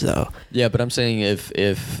change, though. Yeah, but I'm saying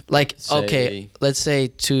if Like, say- okay, let's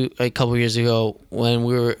say a couple years ago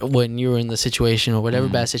when you were in the situation or whatever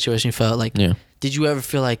bad situation you felt like. Yeah. Did you ever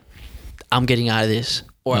feel like I'm getting out of this?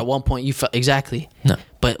 Or No. at one point you felt exactly. No.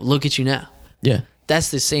 But look at you now. Yeah. That's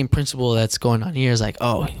the same principle that's going on here. Is like,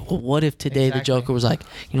 oh, well, what if today the Exactly. Joker was like,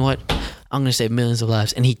 you know what, I'm gonna save millions of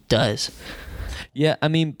lives, and he does. Yeah, I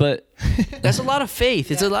mean, but That's a lot of faith.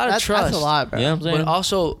 It's a lot of trust. That's a lot, bro. yeah, I'm saying. But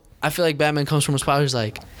also, I feel like Batman comes from a spot who's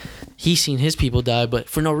like, he's seen his people die, but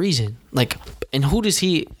for no reason. Like, and who does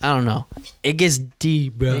he? I don't know. It gets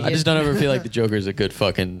deep, bro. I just don't ever feel like the Joker is a good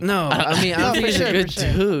fucking. No, I mean, I No, don't think for he's sure, a good for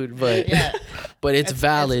sure. dude, but Yeah. but it's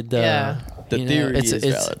valid though. yeah. The You know, theory is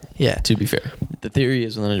valid. Yeah. To be fair, the theory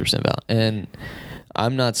is 100% valid, and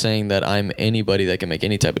I'm not saying that I'm anybody that can make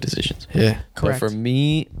any type of decisions. Yeah. But Correct. for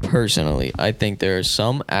me personally, I think there are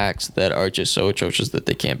some acts that are just so atrocious that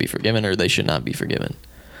they can't be forgiven or they should not be forgiven.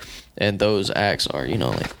 And those acts are,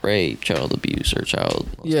 like rape, child abuse, or child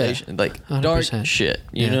Yeah. molestation, like dark 100%. shit,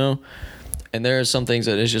 you Yeah. know? And there are some things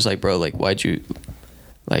that it's just like, bro, like, why'd you,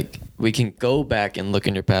 like, we can go back and look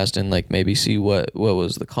in your past and, like, maybe see what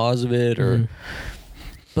was the cause of it or. Mhm.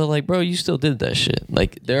 But like, bro, you still did that shit.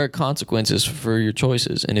 Like, there are consequences for your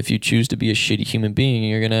choices, and if you choose to be a shitty human being,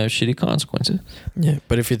 you're gonna have shitty consequences. Yeah.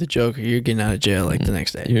 But if you're the Joker, you're getting out of jail like the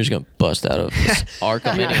next day. You're just gonna bust out of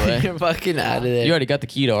Arkham anyway. You're fucking out of there. You already got the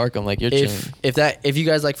key to Arkham. Like, you're chilling. If you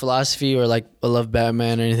guys like philosophy or like love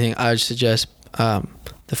Batman or anything, I would suggest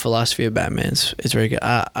the Philosophy of Batman's. It's very good.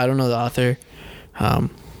 I don't know the author,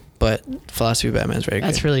 but Philosophy of Batman is very good.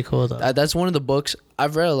 That's really cool though. That's one of the books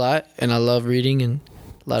I've read a lot, and I love reading and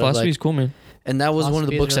a lot Philosophy's of cool, man. and that was one of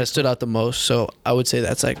the Philosophy is books really that stood out the most. So I would say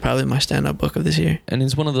that's like probably my stand-up book of this year. And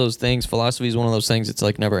it's one of those things. Philosophy is one of those things. It's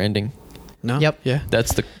like never ending. No. Yep. Yeah.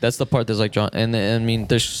 That's the part that's like John. And I mean,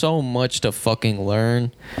 there's so much to fucking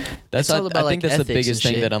learn. That's It's all about, I think like, that's the ethics biggest and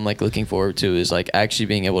thing shit. that I'm like looking forward to is like actually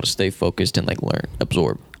being able to stay focused and like learn,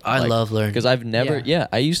 absorb. I love learning. because I've never. Yeah.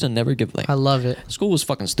 I used to never give like I love it. school was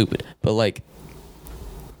fucking stupid, but like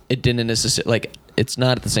it didn't necessarily like it's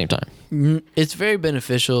not at the same time. It's very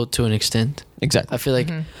beneficial to an extent. Exactly. I feel like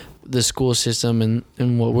Mhm. the school system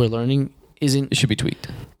and what we're learning isn't. It should be tweaked.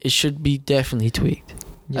 It should be definitely tweaked.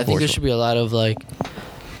 Yeah. I think For there sure. should be a lot of like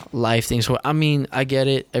life things. Where I mean, I get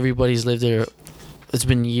it. Everybody's lived there. It's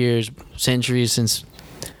been years, centuries since.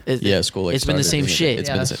 Yeah, school. Like, It's been the started. same shit. It's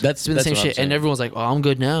Yeah, been the that's- same. That's It's been the that's same what I'm shit, and saying. everyone's like, "Oh, I'm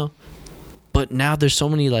good now." But now there's so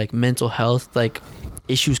many like mental health like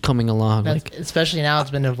issues coming along. That's, Like especially now it's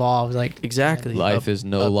been evolved. Like exactly, Life A- is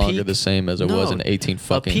no a longer peak- the same as it No. was in 18 a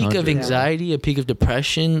fucking peak of 100. anxiety, a peak of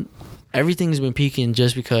depression. Everything's been peaking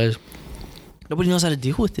just because nobody knows how to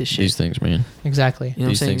deal with this shit. These things, man. exactly. You know what I'm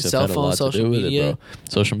These saying? things have Cell had a phone, lot to social do with media, it, bro.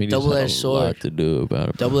 Social media has double-edged had a sword. lot to do about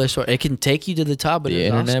it. Bro. double-edged sword. It can take you to the top, but The it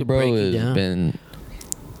also internet, can bro, break you has down. been.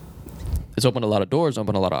 It's opened a lot of doors,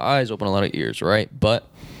 opened a lot of eyes, opened a lot of ears, right? But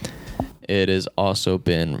it has also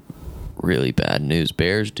been really bad news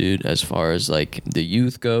bears, dude, as far as like the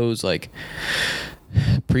youth goes. Like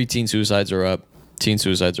preteen suicides are up, teen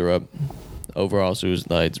suicides are up, overall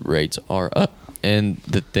suicide rates are up. And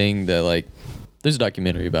the thing that like there's a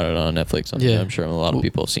documentary about it on Netflix. I'm sure a lot of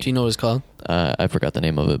people have seen. Do you know what it's called? I forgot the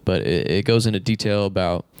name of it, but it goes into detail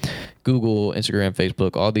about Google, Instagram,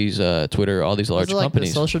 Facebook, all these Twitter, all these large Was it like companies.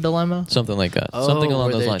 the social dilemma? Something like that. Something along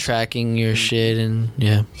where those they're lines. tracking your shit and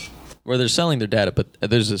yeah. Where they're selling their data, but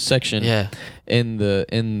there's a section Yeah. in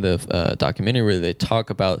the documentary where they talk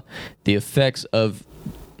about the effects of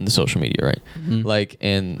the social media, right? Mhm. Like,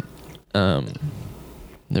 and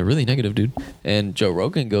they're really negative, dude. And Joe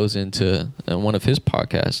Rogan goes into one of his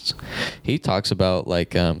podcasts. He talks about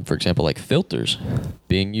like, for example, like filters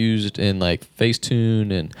being used in like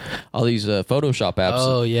Facetune and all these Photoshop apps.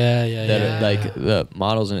 Oh yeah, That yeah. are like the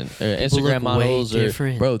models and Instagram look way models are,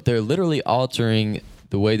 different. bro, they're literally altering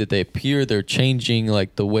the way that they appear. They're changing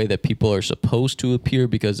like the way that people are supposed to appear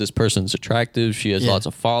because this person's attractive. She has lots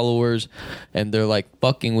of followers, and they're like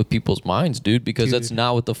fucking with people's minds, dude, because that's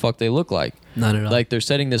not what the fuck they look like. Not at all. Like they're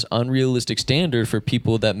setting this unrealistic standard for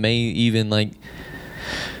people that may even like.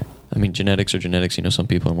 I mean, genetics are genetics. You know, some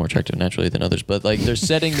people are more attractive naturally than others, but like they're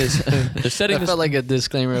setting this. They're setting I this. felt like a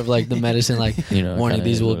disclaimer of like the medicine, like You know, warning, kinda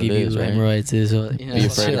these is will what give it you is, right? hemorrhoids. You know, Be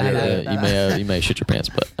afraid shit of like it. that. You may shit your pants,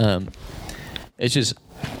 but it's just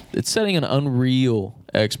it's setting an unreal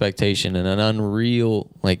expectation and an unreal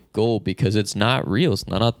like goal because it's not real. It's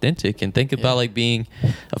not authentic. And think about like being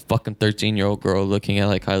a fucking 13-year-old girl looking at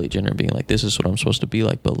like Kylie Jenner, and being like, "This is what I'm supposed to be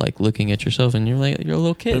like," but like looking at yourself and you're like, you're a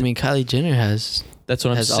little kid. But I mean, Kylie Jenner has. That's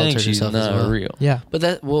what I'm has saying. altered She's herself not as well. real. Yeah. But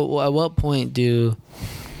that, well, at what point do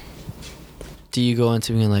you go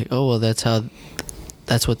into being like, oh well, that's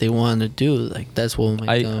what they want to do, like that's what will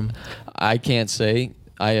make them. I can't say.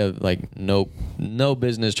 I have like no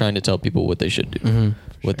business trying to tell people what they should do. Mm-hmm.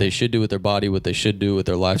 What they should do with their body, what they should do with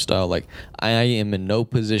their lifestyle. Like I am in no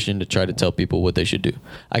position to try to tell people what they should do.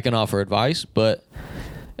 I can offer advice, but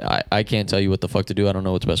I can't tell you what the fuck to do. I don't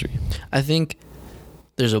know what's best for you. I think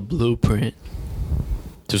there's a blueprint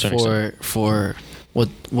To a certain extent. for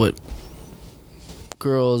what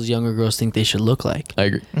younger girls think they should look like, I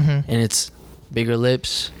agree. Mm-hmm. and it's bigger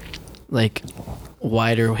lips, like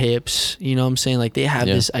wider hips. You know what I'm saying? Like they have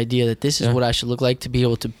this idea that this is what I should look like to be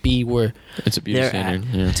able to be where It's a beauty they're standard.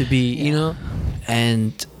 at, Yeah. to be, you know.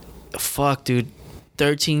 And fuck, dude,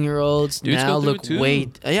 13-year-olds Dudes now go through look it too. way.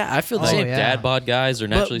 Yeah, I feel the Like same. yeah. dad bod guys or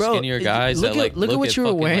But, naturally bro, skinnier guys look that at- like look at what you were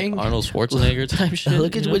fucking, like, wearing. Arnold Schwarzenegger type shit.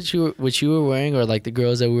 Look at you know? what you were wearing, or like the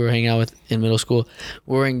girls that we were hanging out with in middle school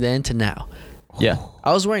were wearing then to now. Yeah.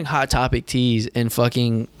 I was wearing Hot Topic tees and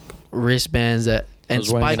fucking wristbands that and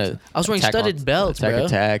spiked. I was wearing studded belts, bro.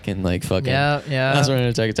 Attack and like fucking. Yeah, yeah. I was wearing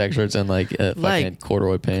Attack shirts and like fucking Like-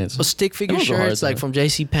 corduroy pants. Well, stick figure Those were hard, shirts like though. from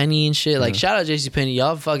J.C. Penney and shit. Like shout out J.C. Penney,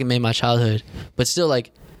 y'all fucking made my childhood. But still,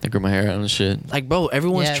 like I grew my hair out and shit. bro,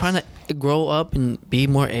 everyone's Yes. trying to grow up and be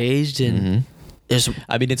more aged, and Mhm. there's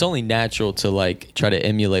I mean, it's only natural to like try to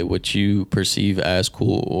emulate what you perceive as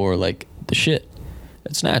cool or like the shit.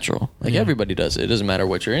 It's natural. Like Yeah. everybody does it. It doesn't matter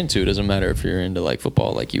what you're into. It doesn't matter if you're into like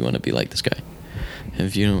football. Like you want to be like this guy.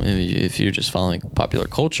 If you're just following popular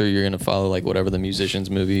culture, you're gonna follow like whatever the musicians,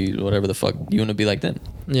 movie, whatever the fuck you want to be like them.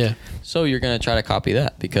 yeah. So you're gonna try to copy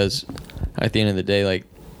that because at the end of the day, like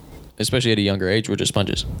especially at a younger age, we're just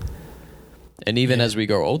sponges. And even as we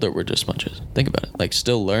grow older, we're just sponges. Think about it. Like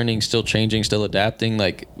still learning, still changing, still adapting.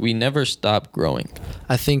 Like we never stop growing.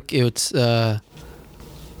 I think it's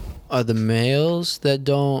are the males that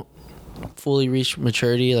don't fully reach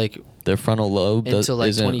maturity, like Their frontal lobe until like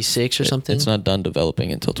isn't- 26 or something. It's not done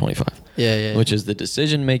developing until 25. Yeah. Which is the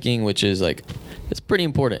decision making, which is like it's pretty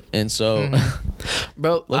important. And so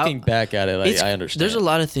bro. looking back at it, like, it's- I understand. There's a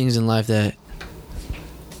lot of things in life that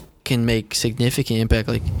can make significant impact.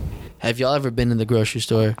 Like, have y'all ever been in the grocery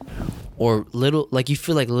store, or little like you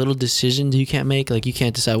feel like little decisions you can't make? Like you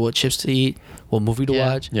can't decide what chips to eat, what movie to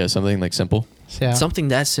Yeah. watch. Yeah, something like simple. Yeah. Something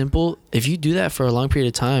that simple. If you do that for a long period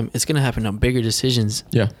of time, it's gonna happen on bigger decisions.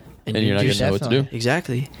 Yeah. And And, you you're not just gonna know what to do. definitely-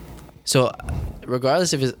 Exactly. So,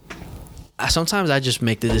 regardless if it's, sometimes I just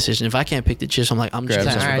make the decision. If I can't pick the chips, I'm like, I'm just Grab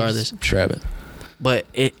gonna some. regardless. Grab it. But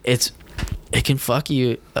it can fuck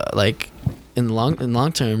you like in the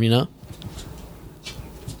long term, you know.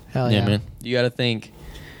 Hell yeah, yeah, man. You gotta think.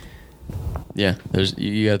 Yeah,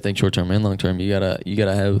 you gotta think short term and long term. You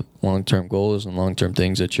gotta have long term goals and long term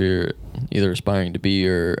things that you're either aspiring to be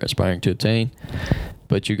or aspiring to obtain.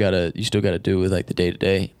 But you still gotta do with like the day to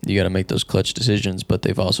day. You gotta make those clutch decisions, but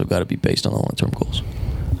they've also gotta be based on the long term goals.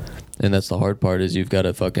 And that's the hard part is you've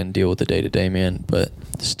gotta fucking deal with the day to day, man. But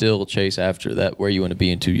still chase after that where you want to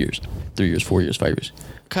be in 2 years, 3 years, 4 years, 5 years.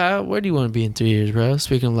 Kyle, where do you want to be in 3 years, bro?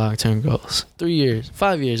 Speaking of long term goals, 3 years,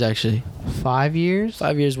 5 years actually. 5 years.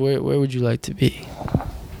 5 years. Where would you like to be?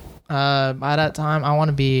 By that time, I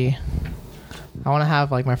want to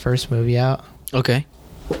have like my first movie out, Okay.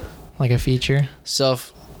 like a feature.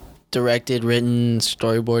 Self-directed, written,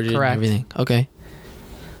 storyboarded, Correct. and everything. Okay.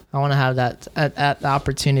 I want to have that at the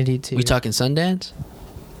opportunity to. We talking Sundance?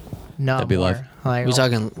 No, That'd be more. live. Like, We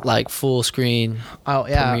talking like full screen? Oh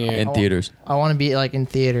yeah, premiere. In theaters. I want to be like in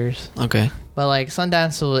theaters, Okay. but like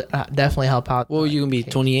Sundance will definitely help out. What were you gonna be?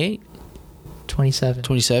 28, 27.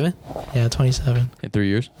 27? Yeah, 27. In 3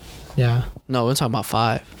 years. Yeah, No, we're talking about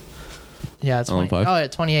 5. yeah, 20. 5? Oh yeah,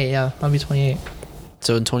 28. Yeah, I'll be 28.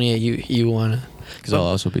 So in 28, you wanna? Because I'll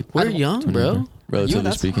also be. We're young, bro. Relatively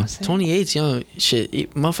that's what speaking. I'm saying. 28's young. Shit,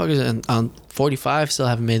 motherfuckers on 45 still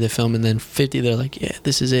haven't made their film, and then 50 they're like, yeah,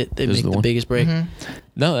 this is it. They This is make the the one. biggest break. Mhm.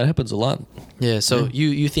 No, that happens a lot. Yeah. So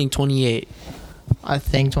you think 28? I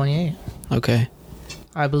think 28. Okay.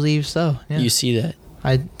 I believe so. Yeah. You see that?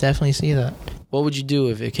 I definitely see that. What would you do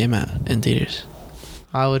if it came out in theaters?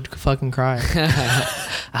 I would fucking cry.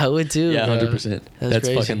 I would too. Yeah, bro. 100%. That's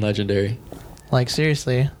crazy. fucking legendary. Like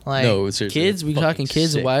seriously. Like No, seriously. Kids? We fucking talking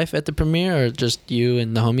kids, sick. wife at the premiere, or just you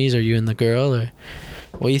and the homies, or you and the girl, or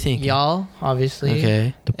what do you think? y'all, obviously.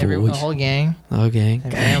 Okay. The whole gang Okay.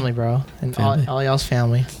 and family, bro, and Family. all y'all's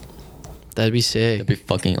family. That'd be sick. That'd be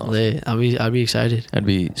fucking awesome. Lit. I'd be excited. I'd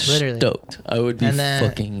be Literally. stoked. I would be And then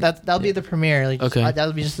fucking. that'll be the premiere. Like, Okay.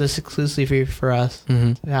 that'll be just this exclusively for us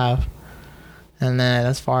Mm-hmm. to have. And then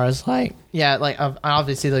as far as like, yeah, like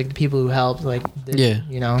obviously like the people who helped, like, Yeah.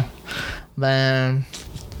 you know, but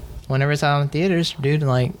whenever it's out in theaters, dude,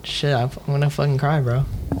 like shit, I'm gonna fucking cry, bro.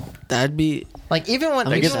 That'd be. Like even when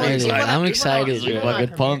I'm even when- excited. even when I- I'm even when I- excited, even dude. when I fucking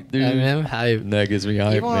premiere- pumped, dude. I mean, I'm hyped. That gets me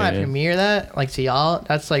hyped, Even when I man. premiere that, like to y'all,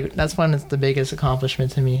 that's when it's the biggest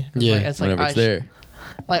accomplishment to me. It's Yeah. like, it's like Whenever it's there.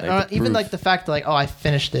 Like, like the even proof. like the fact that like, oh, I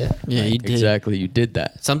finished it. Yeah, you did. Exactly. You did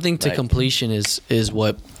that. Something to Like- completion is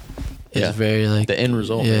what is Yeah. very like The end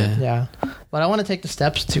result. Yeah. Man. Yeah, but I want to take the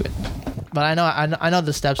steps to it. But I know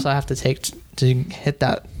the steps I have to take to hit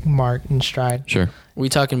that mark in stride. Sure. we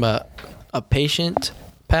talking about a patient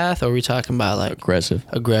path, or are we talking about like Aggressive.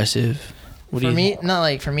 aggressive? What do For you me, not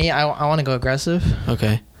like for me. I want to go aggressive,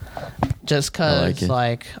 Okay. just I like cause it.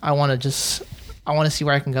 like I want to see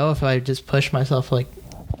where I can go if I just push myself. Like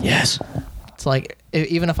Yes. it's like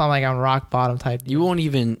even if I'm like on rock bottom type. You won't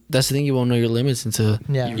even. That's the thing. You won't know your limits until.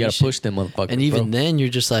 Yeah. You gotta push them motherfuckers. And even bro. then, you're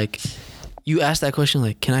just like, you ask that question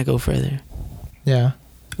like, can I go further? Yeah.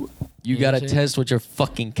 You You know gotta what I'm saying? test what you're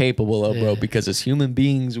fucking capable of, bro. Yeah. Because as human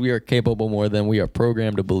beings, we are capable more than we are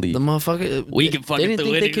programmed to believe. The motherfucker. We can they fucking didn't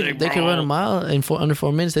do think anything, they could bro. run a mile in under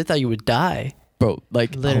 4 minutes. They thought you would die. Bro,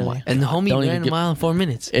 like Literally. oh my And the God, homie don't ran even a get- mile in 4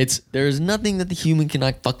 minutes. There is nothing that the human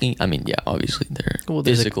cannot fucking. I mean, yeah, obviously they're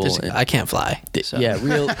physical. and- I can't fly. so. Yeah,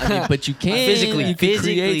 real. I mean, but you can Physically, you can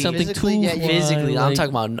physically, create something physically, too. yeah, yeah. Physically, like-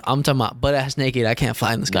 I'm talking about butt ass naked. I can't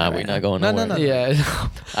fly in the sky. Nah, right we're now. not going No, nowhere. no, no. Yeah.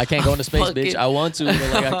 I can't go into space, Fuck bitch. it. I want to,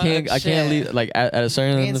 but like I can't Shit. leave. Like at a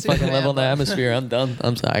certain Can't fucking see level in the that. atmosphere, I'm done.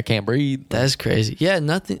 I can't breathe. That's crazy. Yeah,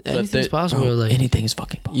 nothing. But Anything's possible. bro, Like anything is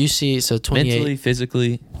fucking possible. you see. So 28. Mentally,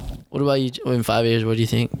 physically, What about you in 5 years? What do you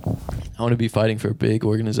think? I want to be fighting for a big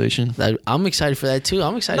organization. I'm excited for that too.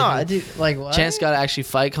 I'm excited. No, for I do like what? Chance got to actually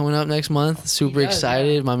fight coming up next month. Super He does,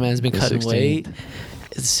 excited. yeah. My man's been The cutting 16th. weight.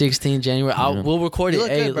 It's 16 January. Yeah. We'll record You it.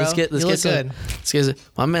 look Hey, good, bro. let's get You some. look good. Let's get.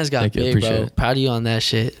 My man's got Thank you, big, appreciate bro. it. Proud of you on that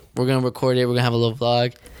shit. We're gonna record it. We're gonna have a little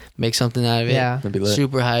vlog. Make something out of it. Yeah. That'd be lit.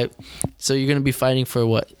 Super hype. So you're gonna be fighting for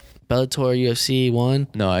what? Bellator, UFC 1.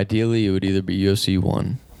 No, ideally it would either be UFC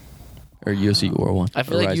 1 or UFC or 1. I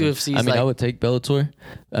feel or like Rising. UFC 's I mean, I like- would take Bellator.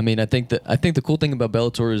 I mean, I think the cool thing about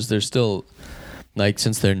Bellator is they're still like,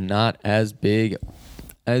 since they're not as big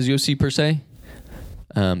as UFC per se,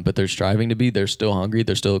 but they're striving to be. They're still hungry.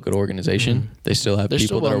 They're still a good organization. Mhm. They still have They're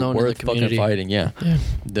people still that are well-known in the worth fucking community. fighting. Yeah. Yeah.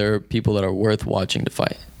 They're people that are worth watching to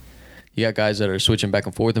fight. You got guys that are switching back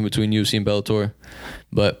and forth in between UFC and Bellator.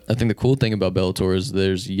 But I think the cool thing about Bellator is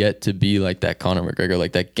there's yet to be like that Conor McGregor,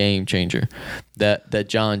 like that game changer, that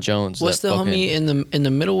John Jones. What's that the fucking- homie in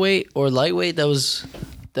the middleweight or lightweight that was?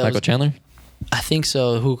 Michael Chandler? I think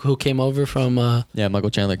so. Who came over from? Yeah, Michael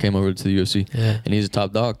Chandler came over to the UFC. Yeah. And he's a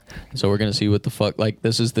top dog. So we're going to see what the fuck. Like,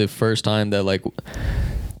 this is the first time that, like,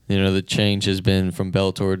 you know, the change has been from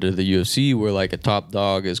Bellator to the UFC where, like, a top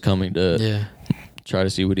dog is coming to Yeah. try to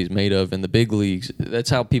see what he's made of in the big leagues. That's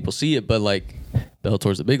how people see it, but, like,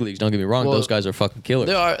 Bellator's the big leagues. Don't get me wrong. Well, those guys are fucking killers.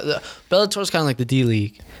 Bellator's kind of like the D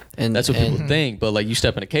League, and That's what and- people think. But, like, you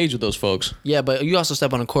step in a cage with those folks. Yeah, but you also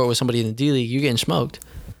step on a court with somebody in the D League, you're getting smoked.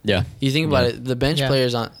 Yeah. You think about Yeah. it, the bench Yeah.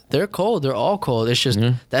 players they're cold. They're all cold. It's just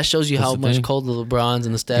Yeah. that shows you That's how the much thing. cold the LeBrons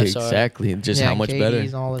and the Stephs are. Exactly. Just Yeah, how much KDs,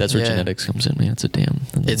 better. all of That's it. where Yeah. genetics comes in, man. It's a damn.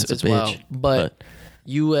 It's a bitch. wild. But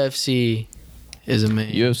UFC is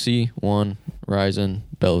amazing. UFC, 1, Ryzen,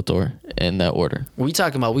 Bellator, in that order. We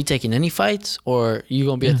talking about we taking any fights, or you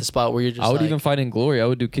gonna be Yeah. at the spot where you're just? I would like, even fight in Glory. I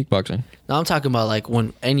would do kickboxing. No, I'm talking about like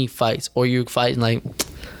when any fights, or you're fighting like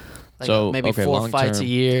So, maybe okay, 4 long fights a term.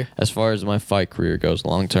 year. As far as my fight career goes,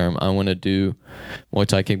 long term, I want to do Muay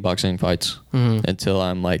Thai kickboxing fights Mhm. until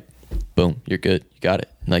I'm like, boom, you're good, you got it,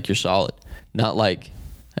 like you're solid. Not like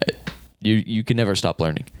you can never stop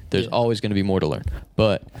learning. There's Yeah. always going to be more to learn,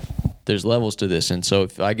 but there's levels to this, and so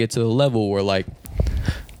if I get to the level where like, I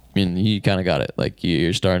mean, you kind of got it, like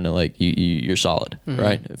you're starting to like you're solid, Mhm.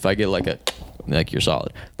 right? If I get like you're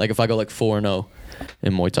solid. Like if I go like 4-0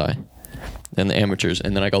 in Muay Thai, and the amateurs,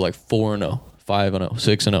 and then I go like 4-0, 5-0,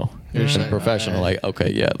 6-0. You're just a Mm. professional. Like,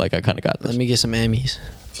 okay, yeah, like I kind of got this. Let me get some Emmys.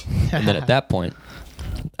 And then at that point,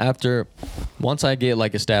 once I get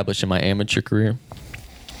like established in my amateur career,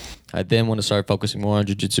 I then want to start focusing more on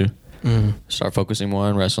jiu-jitsu, start focusing more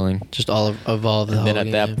on wrestling. Just all evolve the And then whole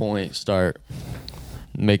at that game. point, start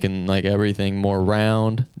making like everything more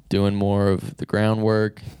round, doing more of the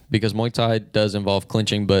groundwork, because Muay Thai does involve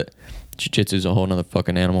clinching, but jiu-jitsu is a whole nother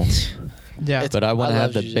fucking animal. Yeah. But I want to I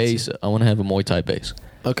have love the base. jiu-jitsu. I want to have a Muay Thai base.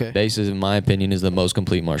 Okay. Base is, in my opinion, is the most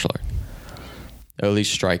complete martial art, or at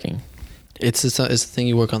least striking. It's the thing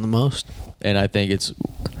you work on the most. And I think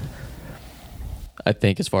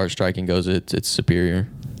as far as striking goes, it's superior.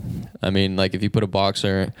 I mean, like if you put a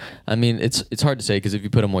boxer, I mean, it's hard to say, because if you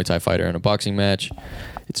put a Muay Thai fighter in a boxing match,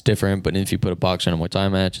 it's different. But if you put a boxer in a Muay Thai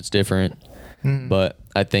match, it's different. But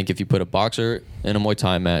I think if you put a boxer in a Muay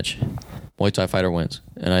Thai match, Muay Thai fighter wins.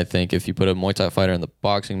 And I think if you put a Muay Thai fighter in the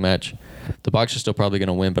boxing match, the boxer's still probably going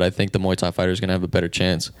to win, but I think the Muay Thai fighter is going to have a better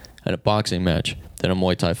chance at a boxing match than a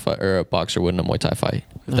Muay Thai or a boxer would in a Muay Thai fight.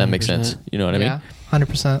 If that makes 100%. sense. You know what I mean? Yeah.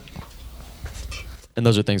 100%. And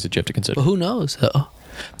those are things that you have to consider. But who knows though?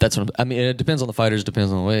 That's what I mean. It depends on the fighters.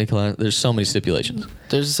 Depends on the weight class. There's so many stipulations.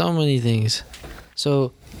 There's so many things.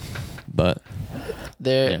 So But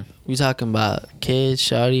yeah. we talking about kids,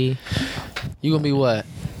 shawty. You gonna be what?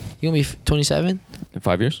 You gonna be 27? in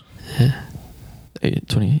 5 years, Yeah.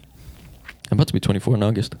 28. I'm about to be 24 in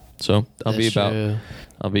August, so I'll be That's about. true.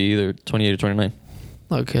 I'll be either 28 or 29.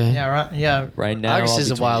 Okay. Yeah. Right. Yeah. Right now, August I'll is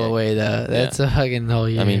be a while 28. away though. That's a fucking whole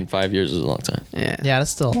year. I mean, 5 years is a long time. yeah. Yeah.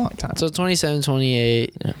 That's still a long time. So 27,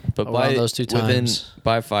 28. Yeah, but Around by those two times.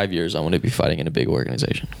 by 5 years, I want to be fighting in a big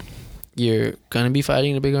organization. You're gonna be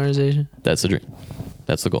fighting in a big organization. That's the dream.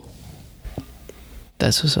 That's the goal.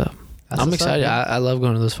 That's what's up. That's I'm what's up, excited. yeah. I love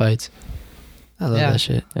going to those fights. I love Yeah. that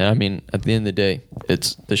shit. And I mean, at the end of the day,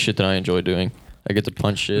 it's the shit that I enjoy doing. I get to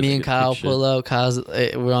punch shit. Me I and get to Kyle kick pull up.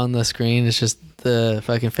 We're on the screen. It's just the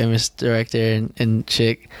fucking famous director and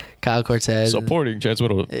chick, Kyle Cortez. Supporting Chance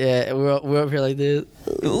Whittle. Yeah, we're up here like this.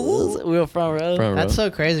 We're front row. Front row. That's so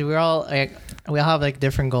crazy. We all have like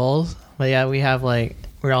different goals, but yeah, we have like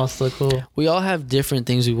we're all still cool. We all have different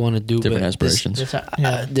things we want to do. Different but aspirations.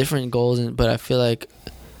 Yeah. different goals, but I feel like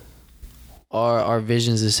our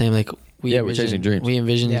vision is the same. Like Yeah, we're envision- chasing dreams. We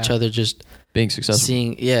envision each Yeah. other just Being successful.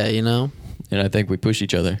 seeing. Yeah, you know. And I think we push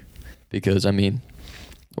each other because, I mean,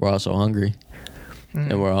 we're all so hungry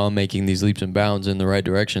Mm. and we're all making these leaps and bounds in the right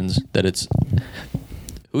directions that it's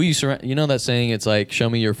who you surround. You know that saying, it's like, show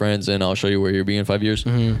me your friends and I'll show you where you'll be in 5 years.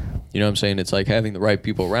 Mm-hmm. You know what I'm saying? It's like having the right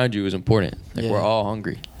people around you is important. Like Yeah. we're all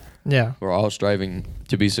hungry. Yeah. We're all striving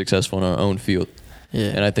to be successful in our own field. Yeah.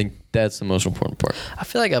 And I think that's the most important part. I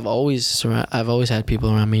feel like I've always had people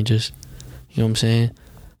around me just, you know what I'm saying?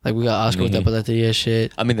 Like we got Oscar with Mhm. that Paleteria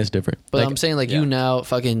shit. I mean, that's different. But Like, I'm saying like yeah. you now,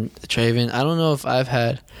 fucking Traven. I don't know if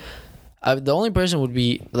the only person would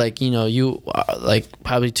be like, you know, you like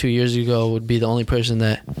probably 2 years ago would be the only person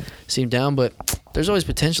that seemed down. But there's always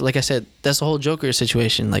potential. Like I said, that's the whole Joker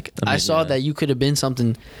situation. Like I I mean, saw yeah. that you could have been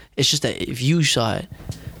something. It's just that if you saw it,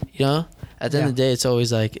 you know. At the end of the day, it's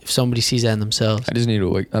always like if somebody sees that in themselves. I just need to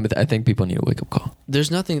wake. I mean, I think people need a wake up call. There's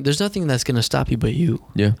nothing that's gonna stop you but you.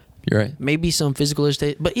 Yeah, you're right. Maybe some physical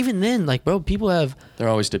state, but even then, like bro, people have There are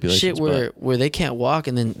always stipulations. shit where they can't walk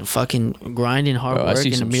and then fucking grinding hard Bro, I work see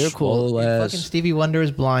and a some miracle. swole Fucking ass. Stevie Wonder was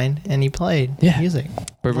blind and he played Yeah. music.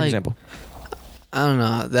 Perfect like- example. I don't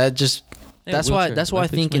know. That just Yeah, that's why wheelchair, I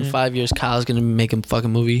Olympics, think in man. 5 years Kyle's gonna make a fucking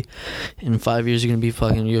movie. In 5 years you're gonna be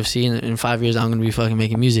fucking UFC, and in 5 years I'm gonna be fucking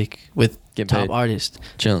making music with Getting top paid. artists.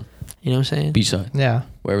 Chilling. You know what I'm saying? Beachside. Yeah.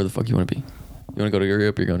 Wherever the fuck you want to be. You want to go to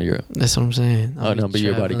Europe, you're going to Europe. That's what I'm saying. Oh, no, but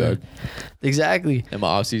you're a traveling. bodyguard. Exactly. In my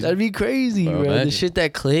off season. That'd be crazy, Bro, bro. The imagine. shit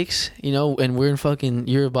that clicks, you know, and we're in fucking,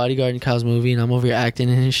 you're a bodyguard in Kyle's movie, and I'm over here acting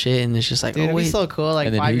in his shit, and it's just like, Dude, oh, it'd be wait. so cool. Like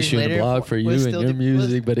and then 5 he's years shooting later, a blog for you we'll and still your do-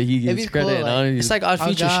 music, but he it'd be gets credit. cool, and like- It's like Odd Oh,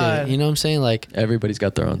 Future God. shit. You know what I'm saying? Like, everybody's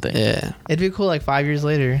got their own thing. yeah. It'd be cool. Like 5 years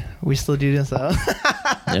later, we still doing stuff.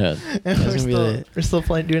 Yeah. And That's gonna be lit. we're still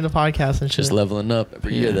playing, doing the podcast and shit. Just leveling up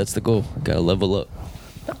every year. Yeah. That's the goal. Got to level up.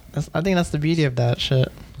 I think that's the beauty of that shit.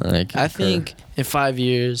 Like, I think in 5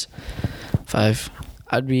 years,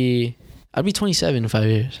 I'd be 27 in 5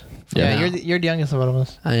 years. from Yeah, now. you're the youngest of all of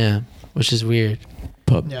us. I am, which is weird.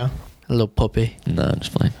 Pub. Yeah. A little puppy. Nah, I'm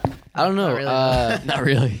just fine. I don't know. Not really. Not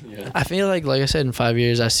really. Yeah. I feel like I said, in 5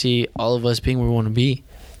 years, I see all of us being where we want to be,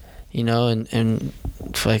 you know, and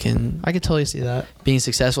fucking I could totally see that. being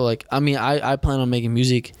successful. Like, I mean, I plan on making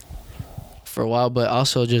music for a while, but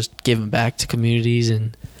also just giving back to communities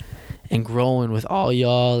and growing with all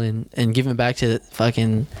y'all and giving back to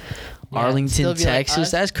fucking Arlington, still be like Texas.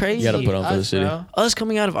 us. That's crazy. You gotta put on for the Us, city. bro. Us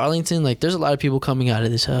coming out of Arlington, like there's a lot of people coming out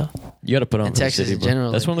of this hell. You gotta put on And for Texas the city, in bro.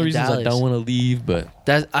 general, That's like, one of the in reasons I Dallas. don't want to leave. But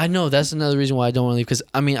That I know that's another reason why I don't want to leave, because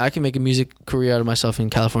I mean I can make a music career out of myself in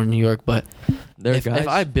California, New York, but there are if guys.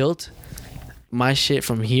 I built my shit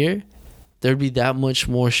from here, there'd be that much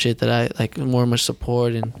more shit that I like, more much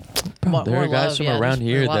support and More- there more are guys love, from yeah, around there's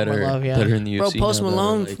here a lot that more are love, yeah. that are in the UFC. bro. Post now that are,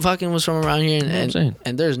 Malone like- fucking was from around here, You know what I'm and saying?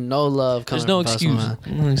 and there's no love coming. There's no from Post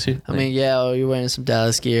excuse. Malone. I mean, yeah, oh, you're wearing some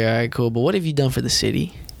Dallas gear, all right, cool, but what have you done for the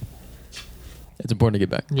city? it's important to get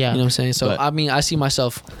back. Yeah. You know what I'm saying? So But- I mean, I see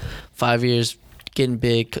myself 5 years getting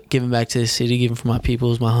big, giving back to the city, giving for my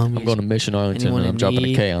peoples, my homies. I'm going to Mission Arlington Anyone and in I'm dropping a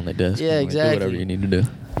need. K on the desk. Yeah, I'm like, do whatever exactly. you need to do.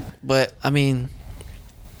 But I mean,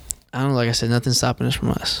 I don't know. Like I said, nothing's stopping us from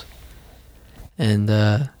us, and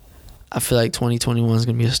I feel like 2021 is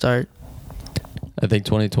gonna be a start. I think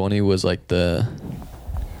 2020 was like the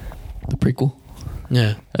prequel.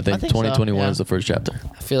 Yeah, I think think so, 2021 yeah. is the first chapter.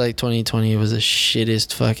 I feel like 2020 was the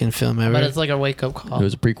shittest fucking film ever. But it's like a wake up call. It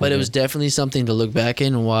was a prequel. But it man. was definitely something to look back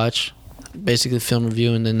in and watch. Basically, film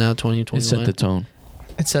review, and then now 2021. It set the tone.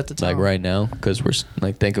 It set the tone. Like right now, because we're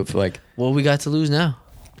like think of like What we got to lose now?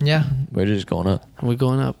 Yeah. we're just going up. We're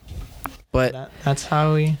going up. But That's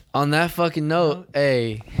how we. on that fucking note,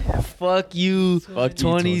 hey, fuck you, Fuck you,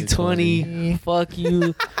 2020. Fuck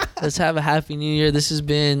you. Let's have a happy new year. This has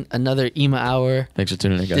been another EMA Hour. Thanks for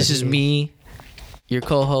tuning in, guys. This is me, your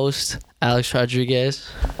co-host, Alex Rodriguez.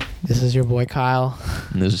 This is your boy Kyle.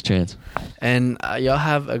 And this is Chance. And y'all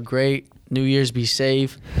have a great New Year's. Be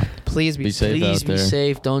safe. Please Be safe Please out be there.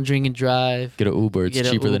 safe. Don't drink and drive. Get an Uber. It's Get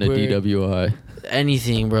a cheaper than a Uber. DWI.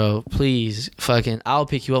 Anything, bro. Please. Fucking, I'll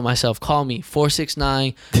pick you up myself. Call me.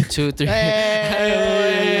 469-23.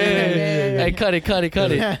 Hey. Hey, cut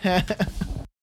it.